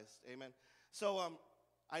baptized. Amen. So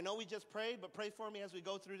I know we just prayed, but pray for me as we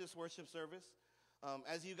go through this worship service.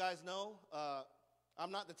 As you guys know,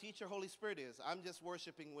 I'm not the teacher, Holy Spirit is. I'm just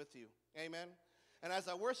worshiping with you. Amen. And as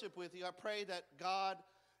I worship with you, I pray that God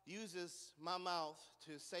uses my mouth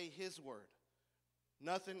to say his word.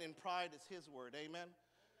 Nothing in pride is his word. Amen.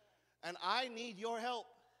 And I need your help.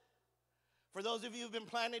 For those of you who've been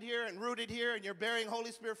planted here and rooted here and you're bearing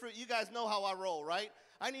Holy Spirit fruit, you guys know how I roll, right?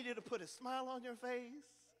 I need you to put a smile on your face.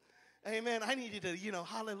 Amen. I need you to,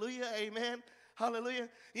 hallelujah, amen, hallelujah.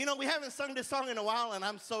 We haven't sung this song in a while, and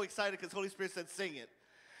I'm so excited because Holy Spirit said sing it.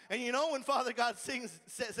 And when Father God says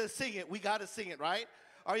sing it, we got to sing it, right?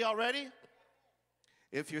 Are y'all ready?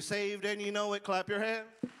 If you're saved and you know it, clap your hand.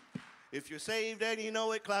 If you're saved and you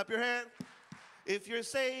know it, clap your hand. If you're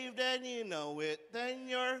saved and you know it, then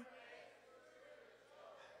you're...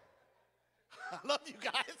 I love you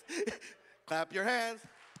guys. Clap your hands.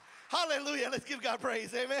 Hallelujah. Let's give God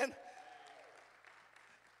praise. Amen.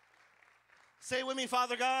 Say with me,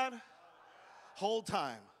 Father God, hold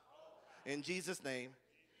time. In Jesus' name,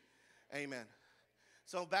 amen.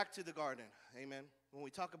 So back to the garden. Amen. When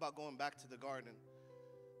we talk about going back to the garden,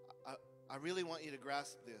 I really want you to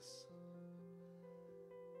grasp this.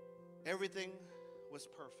 Everything was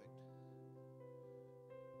perfect.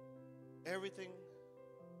 Everything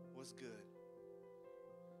was good.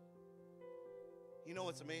 You know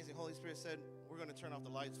what's amazing? Holy Spirit said, we're going to turn off the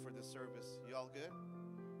lights for this service. You all good?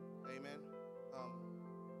 Amen.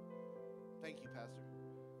 Thank you, Pastor.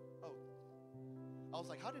 Oh, I was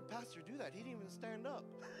like, how did Pastor do that? He didn't even stand up.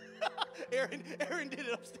 Aaron did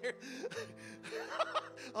it upstairs.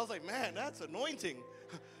 I was like, man, that's anointing.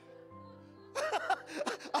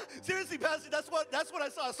 Seriously, Pastor, that's what I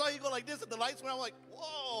saw. I saw you go like this, and the lights went. I'm like,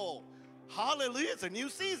 whoa, hallelujah! It's a new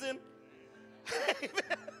season.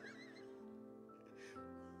 Amen.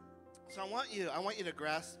 So I want you to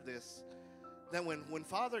grasp this, that when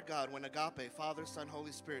Father God, when Agape, Father, Son,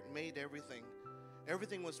 Holy Spirit made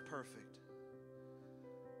everything was perfect.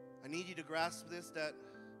 I need you to grasp this, that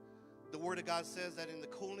the Word of God says that in the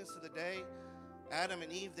coolness of the day, Adam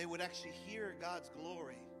and Eve, they would actually hear God's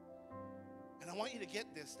glory. And I want you to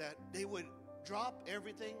get this, that they would drop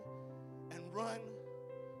everything and run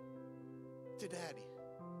to Daddy.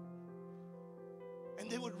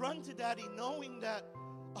 And they would run to Daddy knowing that,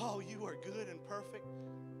 oh, you are good and perfect,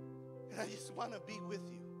 and I just want to be with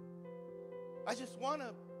you. I just want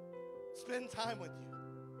to spend time with you.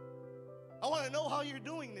 I want to know how you're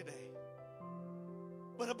doing today.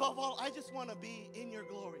 But above all, I just want to be in your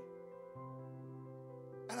glory.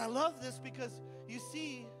 And I love this because you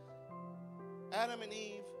see Adam and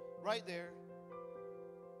Eve right there.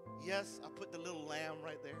 Yes, I put the little lamb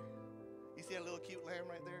right there. You see that little cute lamb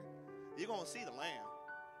right there? You're going to see the lamb.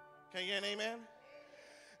 Can you get an amen?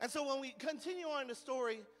 And so when we continue on the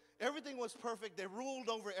story, everything was perfect. They ruled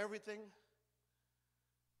over everything.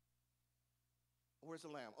 Where's the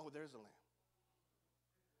lamb? Oh, there's the lamb.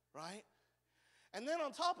 Right? And then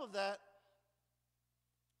on top of that,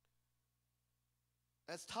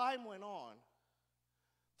 as time went on,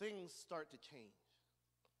 things start to change.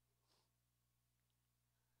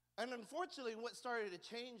 And unfortunately, what started to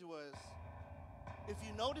change was, if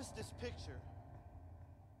you notice this picture,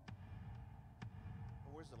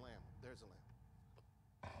 where's the lamb? There's the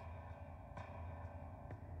lamb.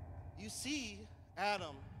 You see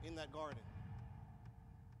Adam in that garden.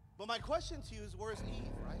 But my question to you is, where's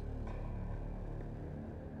Eve, right?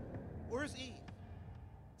 Where's Eve?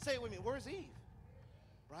 Say it with me, where's Eve?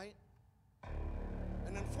 Right?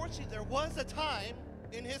 And unfortunately, there was a time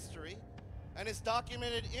in history, and it's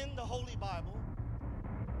documented in the Holy Bible,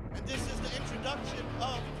 and this is the introduction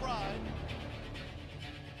of pride.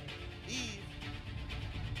 Eve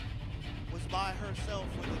was by herself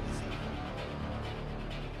when he deceived her.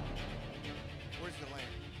 Where's the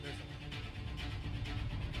lamb? There's the lamb.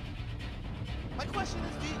 My question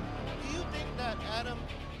is, do you think that Adam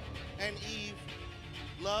and Eve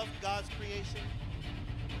loved God's creation?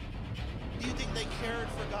 Do you think they cared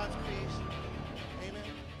for God's creation? Amen.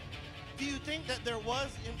 Do you think that there was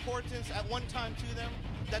importance at one time to them,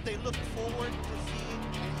 that they looked forward to seeing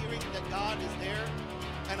and hearing that God is there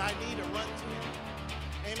and I need to run to him?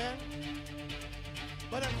 Amen.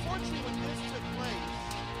 But unfortunately, when this took place,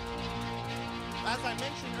 as I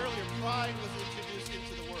mentioned earlier, pride was introduced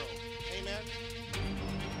into the world. Amen.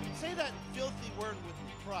 Say that filthy word with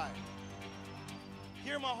me, pride.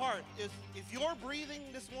 Hear my heart. If you're breathing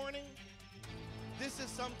this morning, this is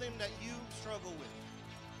something that you struggle with.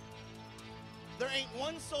 There ain't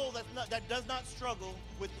one soul that does not struggle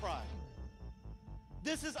with pride.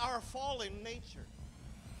 This is our fallen nature.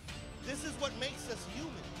 This is what makes us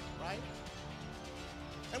human, right?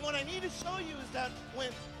 And what I need to show you is that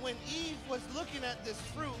when Eve was looking at this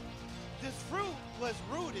fruit was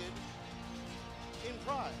rooted in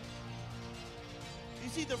pride. You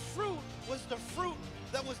see, the fruit was the fruit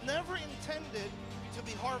that was never intended to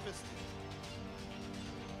be harvested.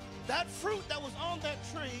 That fruit that was on that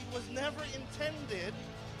tree was never intended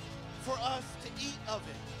for us to eat of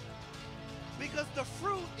it. Because the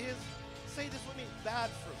fruit is, say this with me, bad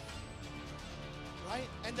fruit. Right?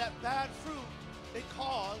 And that bad fruit, it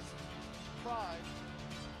caused pride.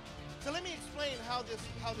 So let me explain how this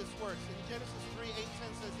works. In Genesis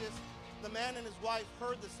 3:8-10 says this, the man and his wife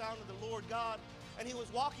heard the sound of the Lord God, and he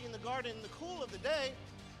was walking in the garden in the cool of the day.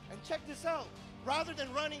 And check this out. Rather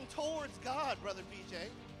than running towards God, Brother PJ,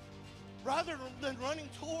 rather than running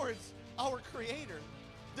towards our Creator,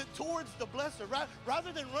 towards the Blesser,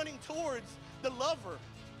 rather than running towards the Lover,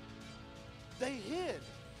 they hid.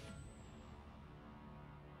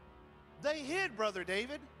 They hid, Brother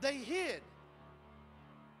David. They hid.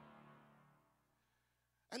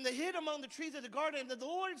 And they hid among the trees of the garden. And the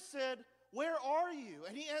Lord said, where are you?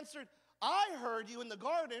 And he answered, I heard you in the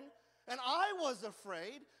garden, and I was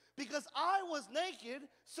afraid because I was naked,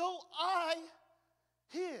 so I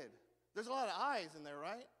hid. There's a lot of eyes in there,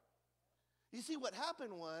 right? You see, what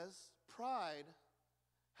happened was pride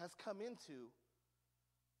has come into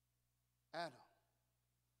Adam.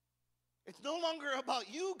 It's no longer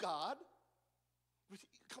about you, God.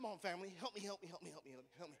 Come on, family. Help me.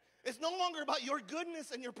 It's no longer about your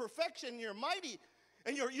goodness and your perfection. You're mighty.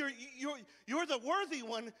 And you're the worthy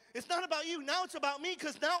one. It's not about you. Now it's about me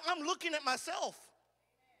because now I'm looking at myself.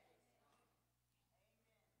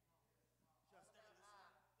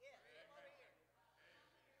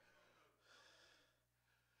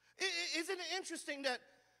 Isn't it interesting that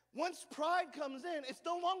once pride comes in, it's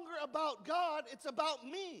no longer about God, it's about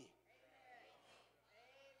me.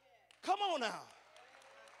 Come on now.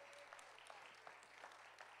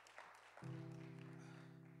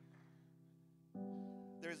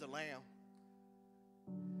 There's a lamb.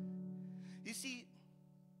 You see,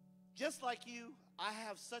 just like you, I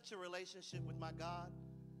have such a relationship with my God.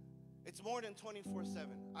 It's more than 24/7.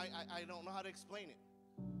 I don't know how to explain it.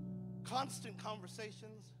 Constant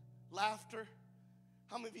conversations, laughter.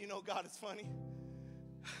 How many of you know God is funny?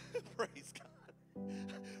 Praise God.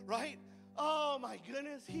 Right? Oh my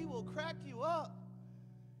goodness, he will crack you up.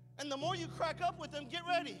 And the more you crack up with him, get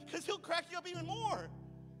ready, because he'll crack you up even more.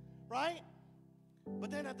 Right?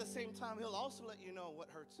 But then at the same time, he'll also let you know what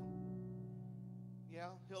hurts him. Yeah,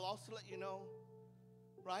 he'll also let you know,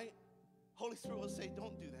 right? Holy Spirit will say,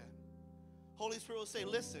 don't do that. Holy Spirit will say,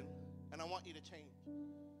 listen, and I want you to change.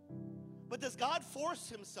 But does God force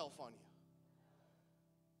himself on you?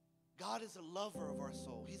 God is a lover of our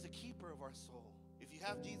soul. He's a keeper of our soul. If you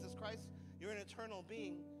have Jesus Christ, you're an eternal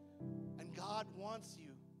being, and God wants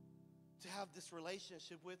you to have this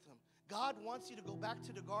relationship with him. God wants you to go back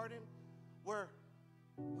to the garden where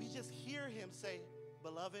we just hear him say,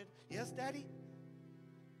 beloved, yes, Daddy?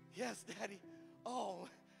 Yes, Daddy. Oh,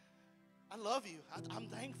 I love you. I'm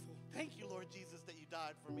thankful. Thank you, Lord Jesus, that you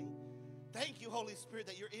died for me. Thank you, Holy Spirit,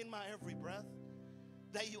 that you're in my every breath,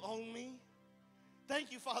 that you own me.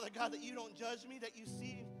 Thank you, Father God, that you don't judge me, that you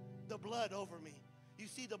see the blood over me. You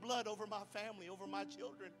see the blood over my family, over my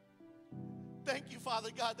children. Thank you, Father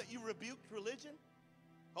God, that you rebuked religion.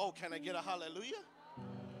 Oh, can I get a hallelujah?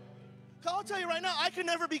 I'll tell you right now, I can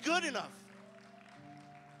never be good enough.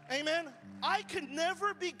 Amen? I can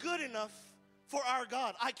never be good enough for our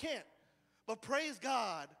God. I can't. But praise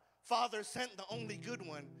God, Father sent the only good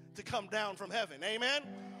one to come down from heaven. Amen?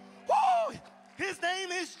 Woo! His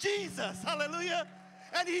name is Jesus. Hallelujah.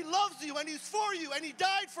 And he loves you, and he's for you, and he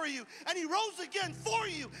died for you, and he rose again for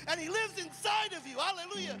you, and he lives inside of you.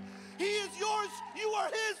 Hallelujah. He is yours. You are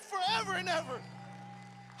his forever and ever.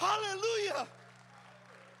 Hallelujah.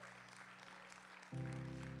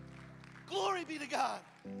 Glory be to God.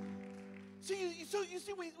 So you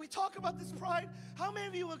see, we talk about this pride. How many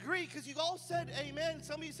of you agree? Because you all said amen.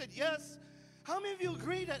 Some of you said yes. How many of you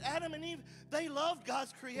agree that Adam and Eve, they loved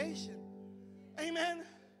God's creation? Amen.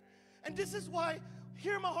 And this is why,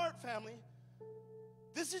 hear my heart, family.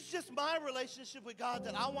 This is just my relationship with God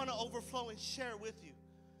that I want to overflow and share with you.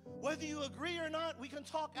 Whether you agree or not, we can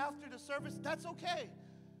talk after the service. That's okay.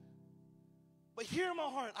 But hear my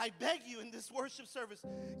heart. I beg you in this worship service,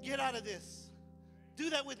 get out of this. Do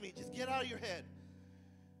that with me. Just get out of your head.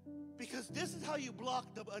 Because this is how you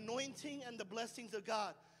block the anointing and the blessings of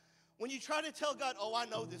God. When you try to tell God, oh, I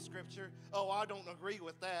know this scripture. Oh, I don't agree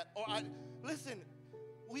with that. Listen,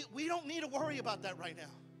 we don't need to worry about that right now.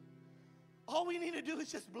 All we need to do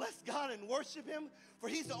is just bless God and worship him, for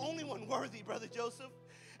he's the only one worthy, Brother Joseph.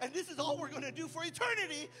 And this is all we're going to do for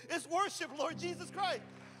eternity is worship Lord Jesus Christ.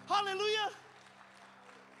 Hallelujah.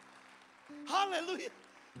 Hallelujah.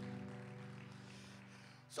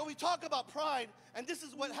 So we talk about pride, and this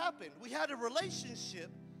is what happened. We had a relationship.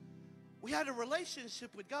 We had a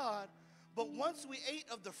relationship with God, but once we ate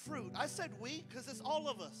of the fruit, I said we because it's all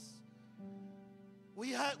of us.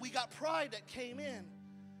 We got pride that came in.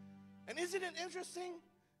 And isn't it interesting?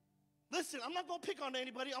 Listen, I'm not going to pick on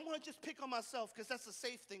anybody. I'm going to just pick on myself because that's a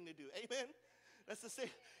safe thing to do. Amen? That's the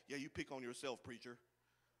safe. Yeah, you pick on yourself, preacher.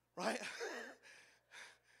 Right?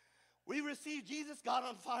 We receive Jesus, got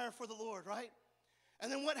on fire for the Lord, right?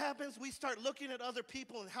 And then what happens? We start looking at other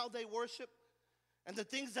people and how they worship and the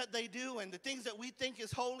things that they do and the things that we think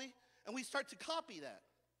is holy, and we start to copy that.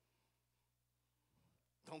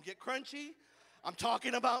 Don't get crunchy. I'm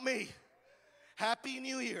talking about me. Happy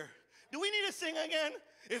New Year. Do we need to sing again?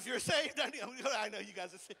 If you're saved, I know you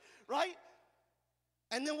guys are saved, right?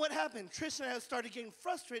 And then what happened? Trish and I started getting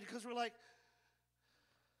frustrated because we're like,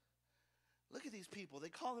 look at these people. They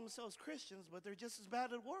call themselves Christians, but they're just as bad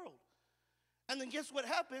as the world. And then guess what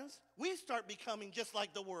happens? We start becoming just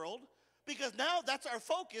like the world because now that's our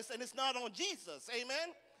focus and it's not on Jesus.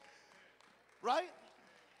 Amen? Right?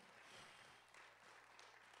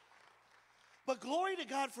 But glory to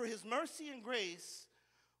God for his mercy and grace,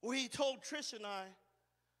 where he told Trish and I,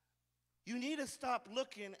 you need to stop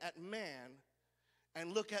looking at man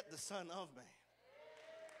and look at the Son of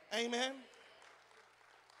Man. Amen?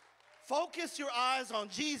 Focus your eyes on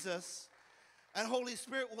Jesus, and Holy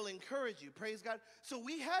Spirit will encourage you. Praise God. So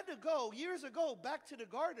we had to go, years ago, back to the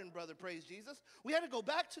garden, brother, praise Jesus. We had to go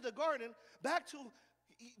back to the garden, back to,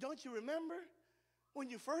 don't you remember when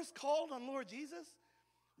you first called on Lord Jesus?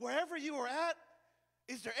 Wherever you were at,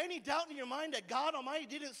 is there any doubt in your mind that God Almighty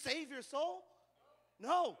didn't save your soul?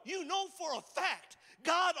 No. You know for a fact,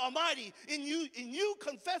 God Almighty, in you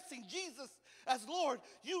confessing Jesus as Lord,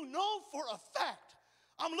 you know for a fact.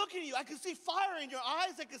 I'm looking at you. I can see fire in your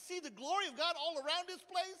eyes. I can see the glory of God all around this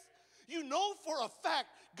place. You know for a fact,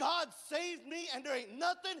 God saved me, and there ain't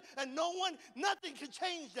nothing and no one, nothing can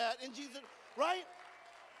change that in Jesus, right?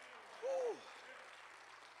 Whew.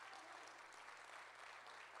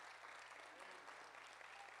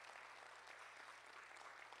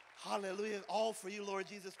 Hallelujah. All for you, Lord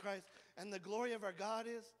Jesus Christ. And the glory of our God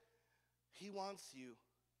is, he wants you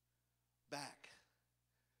back.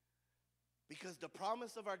 Because the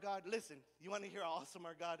promise of our God, listen, you want to hear how awesome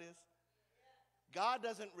our God is? God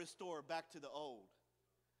doesn't restore back to the old.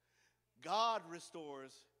 God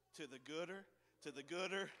restores to the gooder, to the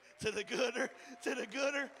gooder, to the gooder, to the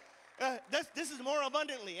gooder. This is more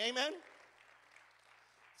abundantly, amen?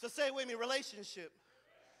 So say it with me, relationship.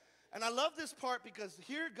 And I love this part because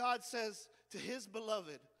here God says to his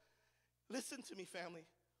beloved, listen to me, family,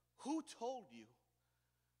 who told you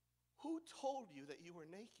that you were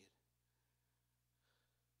naked?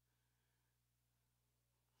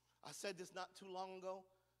 I said this not too long ago.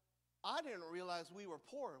 I didn't realize we were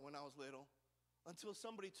poor when I was little until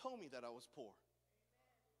somebody told me that I was poor.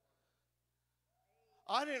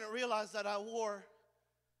 I didn't realize that I wore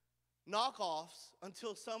knockoffs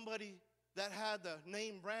until somebody that had the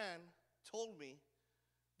name brand told me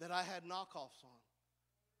that I had knockoffs on.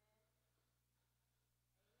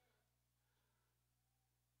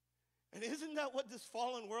 And isn't that what this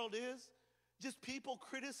fallen world is? Just people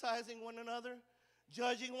criticizing one another,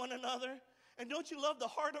 judging one another. And don't you love the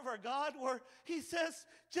heart of our God where he says,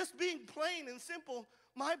 just being plain and simple,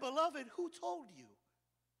 my beloved, who told you?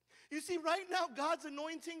 You see, right now, God's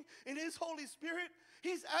anointing in his Holy Spirit,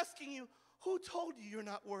 he's asking you, who told you you're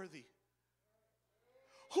not worthy?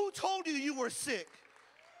 Who told you you were sick?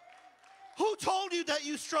 Who told you that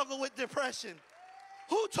you struggle with depression?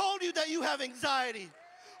 Who told you that you have anxiety?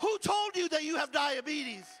 Who told you that you have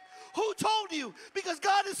diabetes? Who told you? Because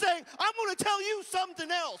God is saying, I'm going to tell you something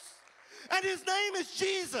else. And his name is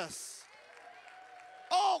Jesus.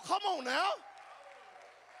 Oh, come on now.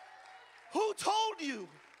 Who told you?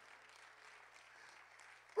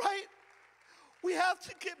 Right? We have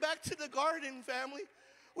to get back to the garden, family.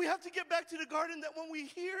 We have to get back to the garden that when we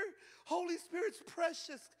hear Holy Spirit's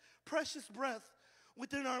precious, precious breath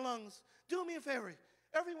within our lungs, do me a favor.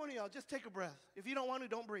 Every one of y'all, just take a breath. If you don't want to,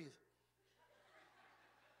 don't breathe.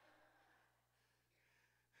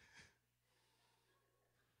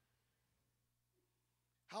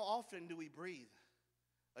 How often do we breathe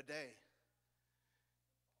a day?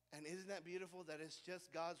 And isn't that beautiful that it's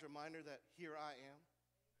just God's reminder that here I am?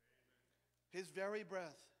 his very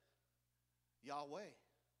breath, Yahweh.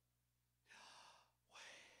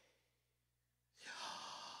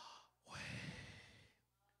 Yahweh.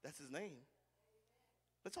 That's his name.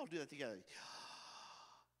 Let's all do that together.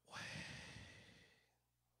 Yahweh.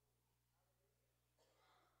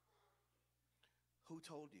 Who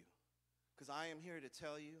told you? Because I am here to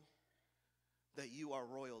tell you that you are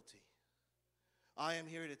royalty. I am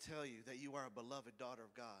here to tell you that you are a beloved daughter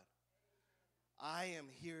of God. I am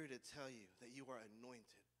here to tell you that you are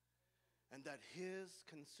anointed and that his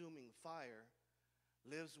consuming fire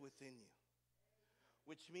lives within you,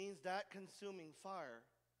 which means that consuming fire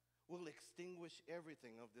will extinguish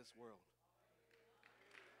everything of this world.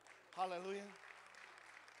 Hallelujah.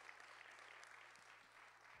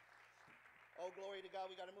 Oh, glory to God,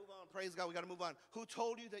 we got to move on. Praise God, we got to move on. Who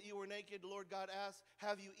told you that you were naked? The Lord God asked,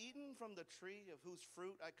 have you eaten from the tree of whose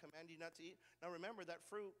fruit I command you not to eat? Now remember, that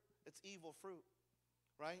fruit, it's evil fruit,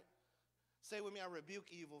 right? Say with me, I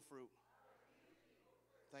rebuke evil fruit.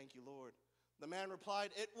 Thank you, Lord. The man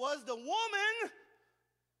replied, it was the woman.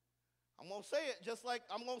 I'm going to say it just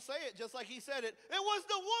like he said it. It was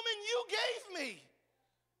the woman you gave me.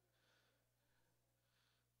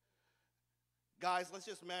 Guys, let's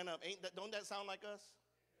just man up. Don't that sound like us?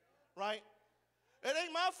 Right? It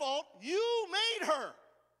ain't my fault. You made her.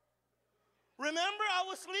 Remember I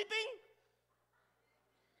was sleeping?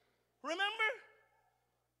 Remember?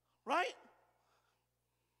 Right?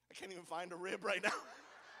 I can't even find a rib right now.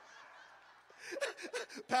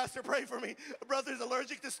 Pastor, pray for me. Brother's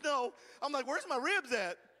allergic to snow. I'm like, where's my ribs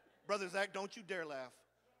at? Brother Zach, don't you dare laugh.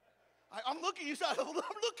 I'm looking. I'm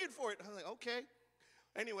looking for it. I'm like, okay.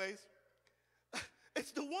 Anyways.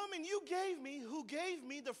 It's the woman you gave me who gave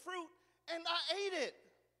me the fruit, and I ate it.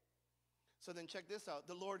 So then check this out.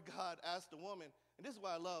 The Lord God asked the woman, and this is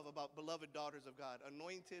what I love about beloved daughters of God,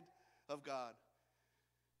 anointed of God.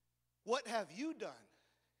 What have you done?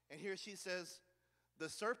 And here she says, the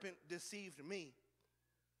serpent deceived me.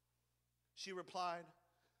 She replied,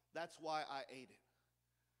 that's why I ate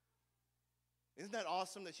it. Isn't that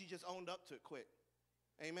awesome that she just owned up to it quick?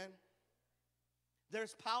 Amen?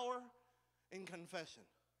 There's power in confession.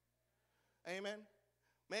 Amen.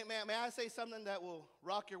 May I say something that will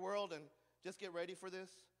rock your world, and just get ready for this?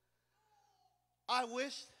 I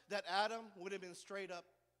wish that Adam would have been straight up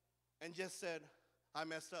and just said, I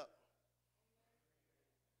messed up.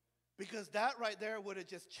 Because that right there would have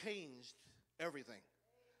just changed everything.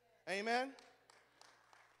 Amen.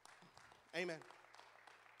 Amen.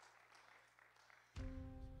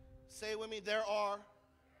 Say with me, there are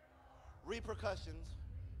repercussions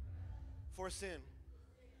for sin.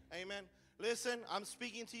 Amen. Listen, I'm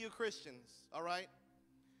speaking to you Christians, all right?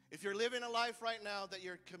 If you're living a life right now that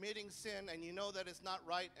you're committing sin and you know that it's not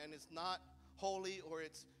right and it's not holy, or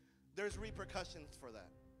there's repercussions for that.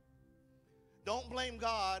 Don't blame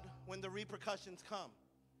God when the repercussions come.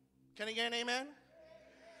 Can I get an amen?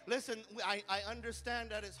 Listen, I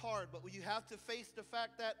understand that it's hard, but you have to face the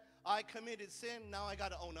fact that I committed sin. Now I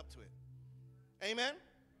got to own up to it. Amen?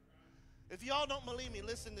 If y'all don't believe me,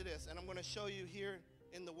 listen to this, and I'm going to show you here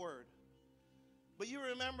in the Word. But you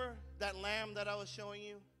remember that lamb that I was showing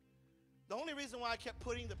you? The only reason why I kept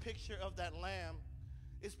putting the picture of that lamb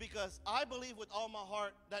is because I believe with all my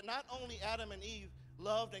heart that not only Adam and Eve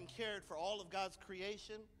loved and cared for all of God's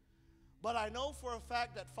creation, but I know for a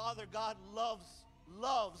fact that Father God loves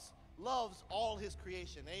all his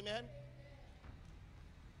creation. Amen?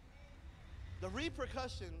 The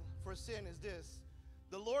repercussion for sin is this.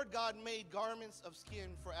 The Lord God made garments of skin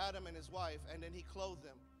for Adam and his wife, and then he clothed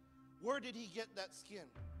them. Where did he get that skin?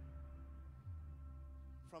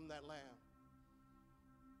 From that lamb.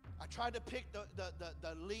 I tried to pick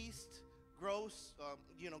the least gross,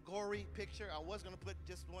 gory picture. I was going to put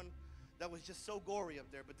just one that was just so gory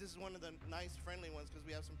up there, but this is one of the nice, friendly ones because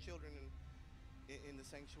we have some children in the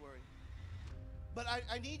sanctuary. But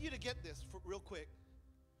I need you to get this real quick.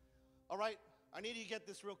 All right? I need you to get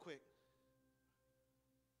this real quick.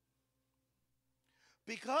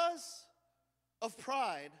 Because of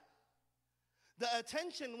pride, the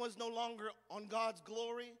attention was no longer on God's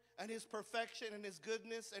glory and his perfection and his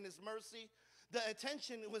goodness and his mercy. The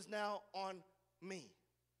attention was now on me.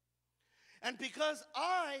 And because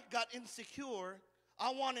I got insecure,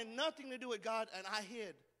 I wanted nothing to do with God, and I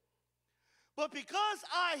hid. But because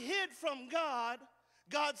I hid from God,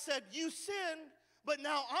 God said, you sinned, but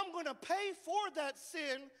now I'm going to pay for that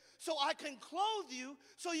sin so I can clothe you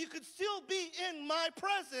so you could still be in my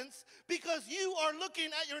presence. Because you are looking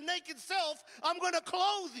at your naked self, I'm going to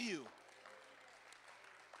clothe you.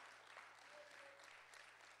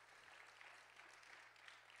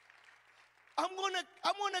 I'm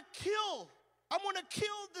going to kill I'm going to kill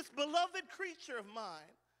this beloved creature of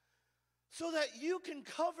mine so that you can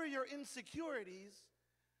cover your insecurities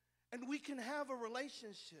and we can have a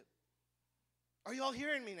relationship. Are you all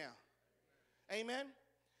hearing me now? Amen?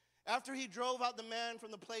 After he drove out the man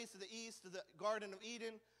from the place of the east to the Garden of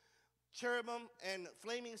Eden, cherubim and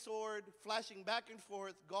flaming sword flashing back and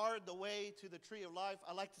forth guard the way to the tree of life.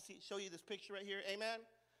 I like to show you this picture right here. Amen?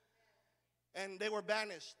 And they were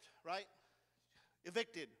banished, right?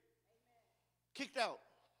 Evicted. Kicked out,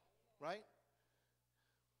 right?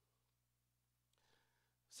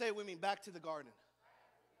 Say it with me, back to the garden.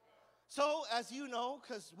 So, as you know,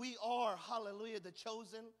 because we are, hallelujah, the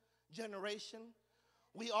chosen generation.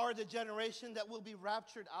 We are the generation that will be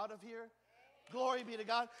raptured out of here. Glory be to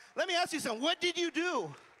God. Let me ask you something. What did you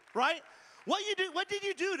do, right? What did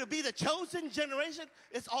you do to be the chosen generation?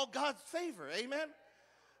 It's all God's favor, amen?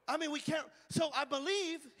 I mean, we can't. So I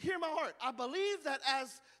believe, hear my heart, I believe that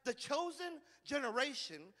as the chosen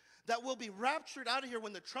generation that will be raptured out of here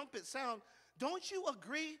when the trumpet sound, don't you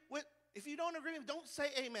agree with, if you don't agree with me, don't say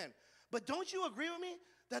amen. But don't you agree with me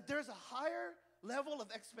that there's a higher level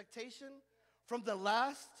of expectation from the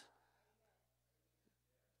last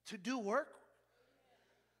to do work?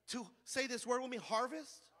 To say this word with me,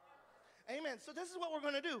 harvest? Amen. So this is what we're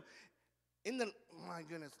going to do. My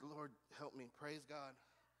goodness, Lord, help me. Praise God.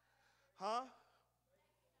 Huh?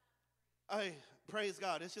 Hey, praise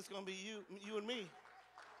God. It's just going to be you and me.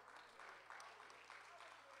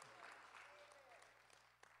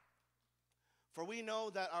 For we know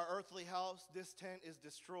that our earthly house, this tent, is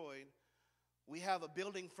destroyed. We have a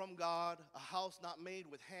building from God, a house not made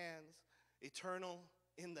with hands, eternal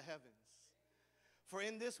in the heavens. For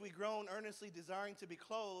in this we groan, earnestly desiring to be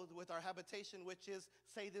clothed with our habitation, which is,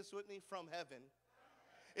 say this with me, from heaven.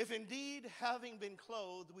 If indeed, having been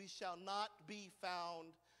clothed, we shall not be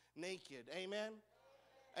found naked. Amen?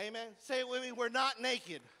 Amen. Say it with me, we're not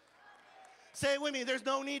naked. Say it with me, there's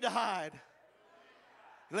no need to hide.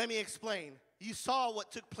 Let me explain. You saw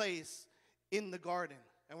what took place in the garden.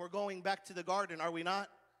 And we're going back to the garden, are we not?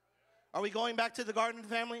 Are we going back to the garden,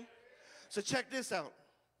 family? So check this out.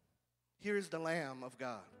 Here's the Lamb of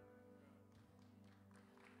God.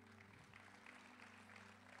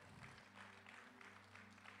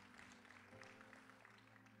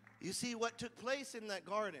 You see, what took place in that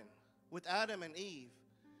garden with Adam and Eve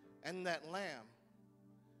and that lamb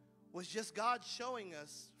was just God showing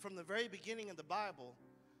us from the very beginning of the Bible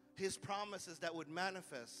his promises that would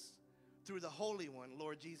manifest through the Holy One,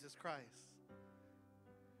 Lord Jesus Christ.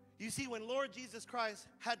 You see, when Lord Jesus Christ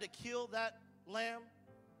had to kill that lamb,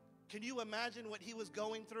 can you imagine what he was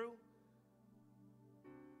going through?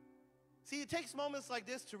 See, it takes moments like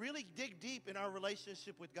this to really dig deep in our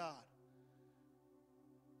relationship with God.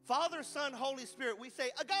 Father, Son, Holy Spirit, we say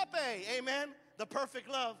agape, amen, the perfect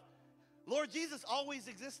love. Lord Jesus always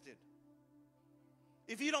existed.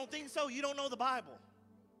 If you don't think so, you don't know the Bible.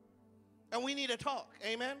 And we need to talk,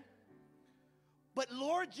 amen? But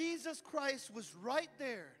Lord Jesus Christ was right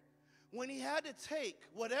there when he had to take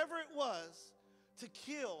whatever it was to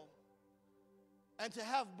kill and to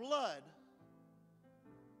have blood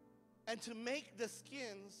and to make the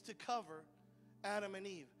skins to cover Adam and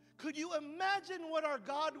Eve. Could you imagine what our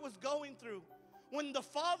God was going through when the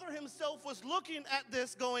Father himself was looking at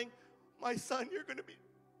this going, my son, you're going to be...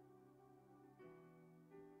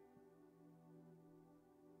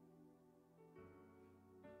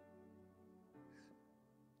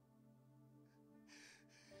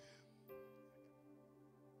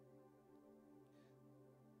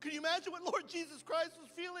 Can you imagine what Lord Jesus Christ was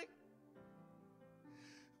feeling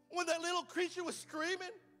when that little creature was screaming?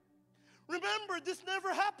 Remember, this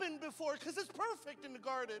never happened before because it's perfect in the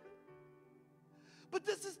garden. But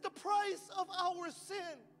this is the price of our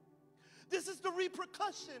sin. This is the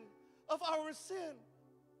repercussion of our sin.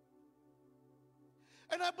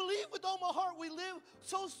 And I believe with all my heart we live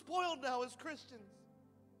so spoiled now as Christians.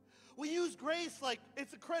 We use grace like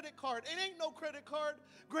it's a credit card. It ain't no credit card.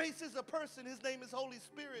 Grace is a person. His name is Holy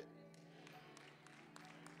Spirit.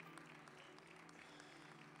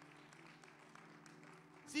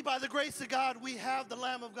 See, by the grace of God, we have the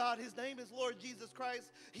Lamb of God. His name is Lord Jesus Christ.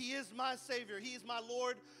 He is my Savior. He is my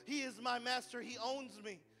Lord. He is my Master. He owns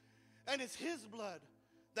me. And it's his blood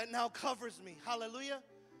that now covers me. Hallelujah.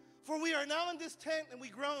 For we are now in this tent and we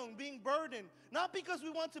groan, being burdened, not because we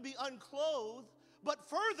want to be unclothed, but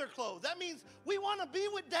further clothed. That means we want to be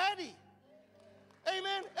with Daddy.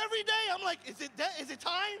 Amen. Every day I'm like, is it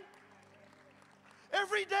time?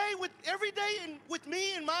 Every day with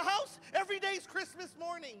me in my house, every day is Christmas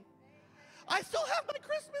morning. I still have my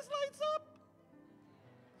Christmas lights up.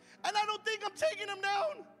 And I don't think I'm taking them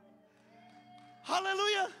down.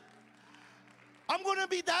 Hallelujah. I'm going to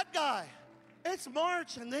be that guy. It's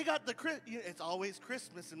March, and they got the, it's always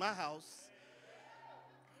Christmas in my house.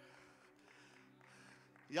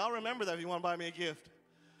 Y'all remember that if you want to buy me a gift.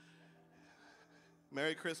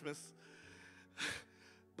 Merry Christmas.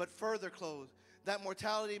 But further, Clothe, that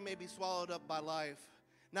mortality may be swallowed up by life.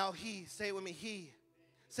 Now he, say it with me, he,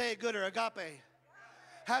 say it gooder, agape,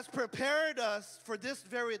 has prepared us for this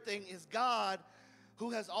very thing is God,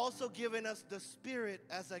 who has also given us the Spirit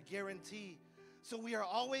as a guarantee. So we are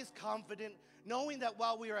always confident, knowing that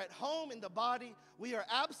while we are at home in the body, we are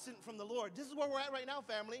absent from the Lord. This is where we're at right now,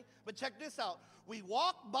 family. But check this out. We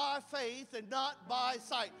walk by faith and not by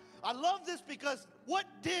sight. I love this because what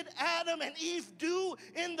did Adam and Eve do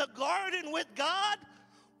in the garden with God?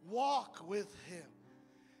 Walk with him.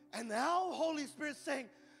 And now Holy Spirit's saying,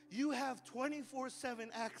 you have 24/7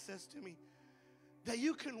 access to me. That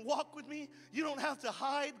you can walk with me. You don't have to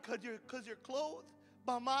hide because you're clothed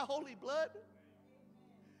by my holy blood.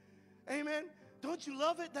 Amen. Don't you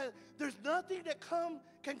love it that there's nothing that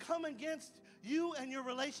can come against you and your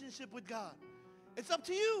relationship with God? It's up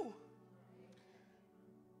to you.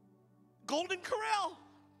 Golden Corral.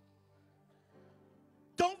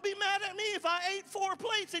 Don't be mad at me if I ate 4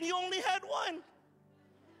 plates and you only had 1.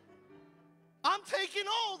 I'm taking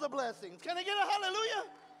all the blessings. Can I get a hallelujah?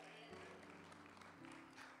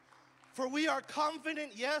 For we are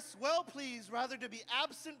confident, yes, well pleased, rather to be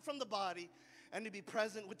absent from the body and to be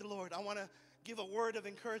present with the Lord. I want to give a word of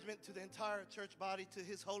encouragement to the entire church body, to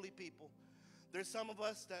his holy people. There's some of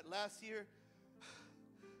us that last year,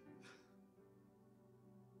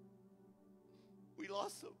 we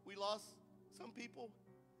lost some people.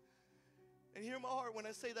 And hear my heart when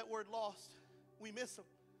I say that word lost. We miss them.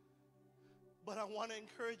 But I want to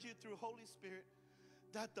encourage you through Holy Spirit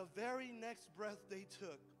that the very next breath they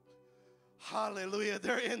took, hallelujah,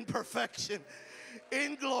 they're in perfection,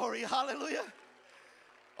 in glory, hallelujah.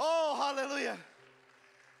 Oh, hallelujah.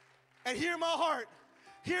 And hear my heart,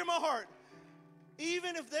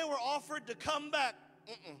 even if they were offered to come back,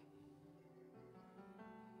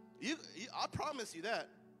 I promise you that.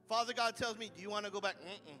 Father God tells me, do you want to go back?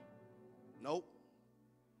 Nope.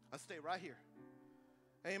 I'll stay right here.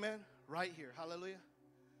 Amen. Right here. Hallelujah.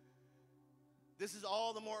 This is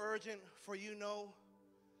all the more urgent for you know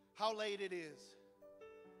how late it is.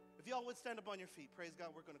 If y'all would stand up on your feet, praise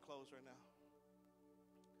God, we're going to close right now.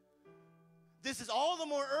 This is all the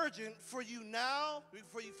more urgent for you now,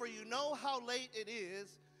 for you know how late it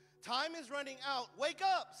is. Time is running out. Wake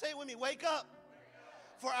up. Say it with me. Wake up.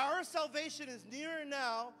 For our salvation is nearer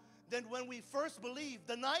now than when we first believed.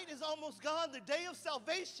 The night is almost gone. The day of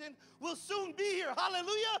salvation will soon be here.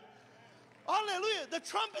 Hallelujah. Hallelujah. The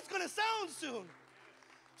trumpet's going to sound soon.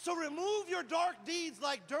 So remove your dark deeds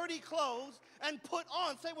like dirty clothes and put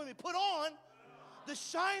on, say it with me, put on the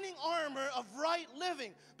shining armor of right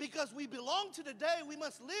living. Because we belong to the day, we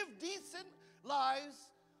must live decent lives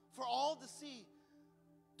for all to see.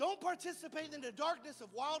 Don't participate in the darkness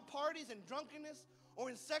of wild parties and drunkenness or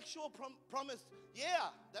in sexual promise. Yeah,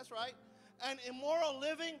 that's right. And immoral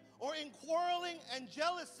living or in quarreling and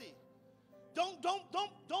jealousy. Don't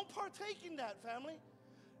partake in that, family.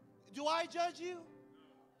 Do I judge you?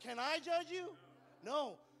 Can I judge you?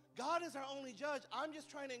 No. God is our only judge. I'm just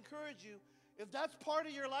trying to encourage you. If that's part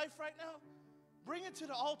of your life right now, bring it to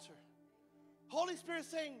the altar. Holy Spirit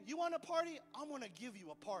saying, you want a party? I'm going to give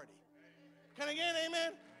you a party. Can I get an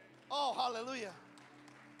amen? Oh, hallelujah.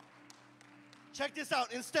 Check this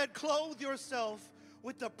out. Instead, clothe yourself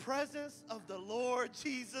with the presence of the Lord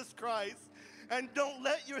Jesus Christ. And don't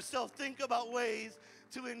let yourself think about ways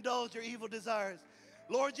to indulge your evil desires.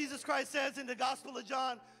 Lord Jesus Christ says in the Gospel of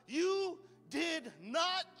John, you did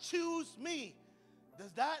not choose me.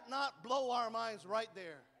 Does that not blow our minds right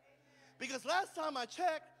there? Because last time I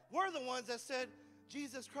checked, we're the ones that said,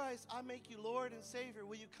 Jesus Christ, I make you Lord and Savior.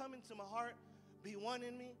 Will you come into my heart, be one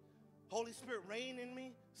in me? Holy Spirit, reign in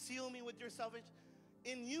me, seal me with your salvation.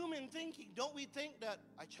 In human thinking, don't we think that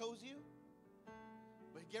I chose you?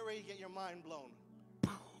 But get ready to get your mind blown.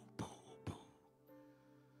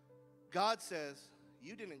 God says,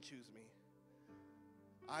 you didn't choose me.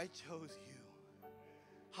 I chose you.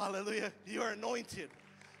 Hallelujah. You're anointed.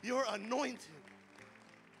 You're anointed.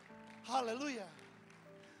 Hallelujah.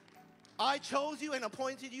 I chose you and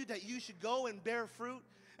appointed you that you should go and bear fruit,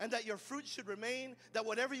 and that your fruit should remain, that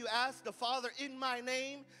whatever you ask the Father in my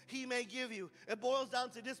name, he may give you. It boils down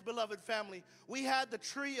to this, beloved family. We had the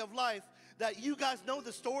tree of life that you guys know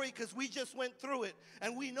the story because we just went through it,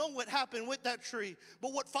 and we know what happened with that tree.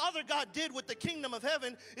 But what Father God did with the kingdom of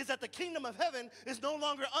heaven is that the kingdom of heaven is no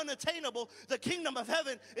longer unattainable. The kingdom of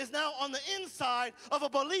heaven is now on the inside of a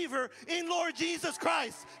believer in Lord Jesus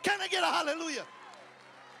Christ. Can I get a hallelujah?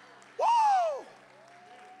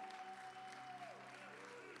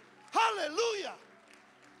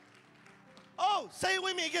 say it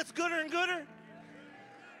with me, it gets gooder and gooder.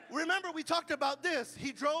 Remember, we talked about this.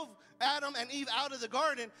 He drove Adam and Eve out of the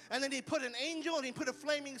garden, and then he put an angel and he put a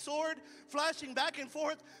flaming sword flashing back and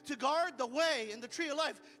forth to guard the way in the tree of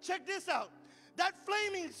life. Check this out. That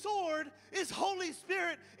flaming sword is Holy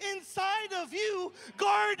Spirit inside of you,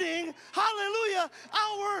 guarding, hallelujah,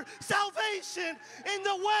 our salvation in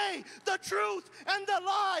the way, the truth, and the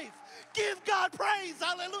life. Give God praise,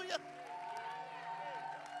 hallelujah.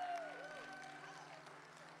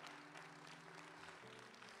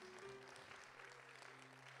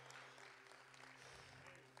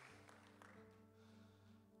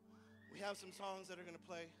 We have some songs that are going to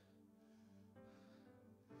play.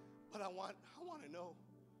 But I want to know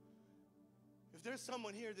if there's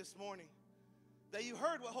someone here this morning that you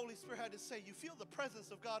heard what Holy Spirit had to say. You feel the presence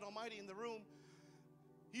of God Almighty in the room.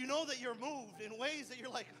 You know that you're moved in ways that you're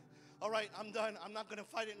like, all right, I'm done. I'm not going to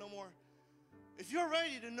fight it no more. If you're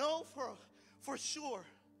ready to know for sure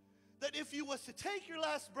that if you was to take your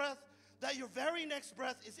last breath, that your very next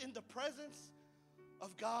breath is in the presence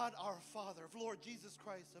of God our Father, of Lord Jesus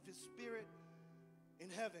Christ, of His Spirit in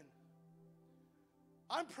heaven.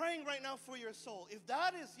 I'm praying right now for your soul. If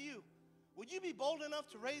that is you, would you be bold enough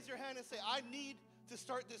to raise your hand and say, I need to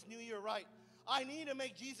start this new year right. I need to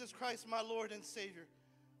make Jesus Christ my Lord and Savior.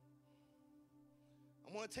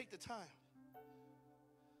 I want to take the time.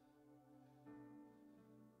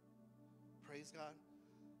 Praise God.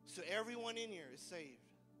 So everyone in here is saved.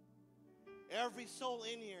 Every soul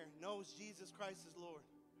in here knows Jesus Christ is Lord.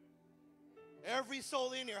 Every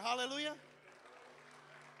soul in here, hallelujah.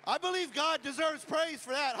 I believe God deserves praise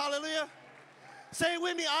for that. Hallelujah. Say it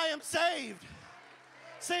with me, I am saved.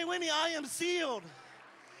 Say it with me, I am sealed.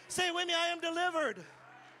 Say it with me, I am delivered.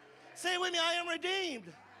 Say it with me, I am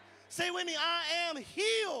redeemed. Say it with me, I am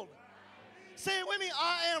healed. Say it with me,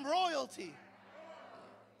 I am royalty.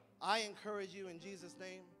 I encourage you in Jesus'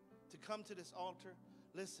 name to come to this altar.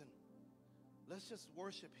 Listen, let's just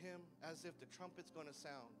worship Him as if the trumpet's going to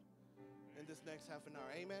sound in this next half an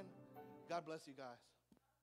hour. Amen. God bless you guys.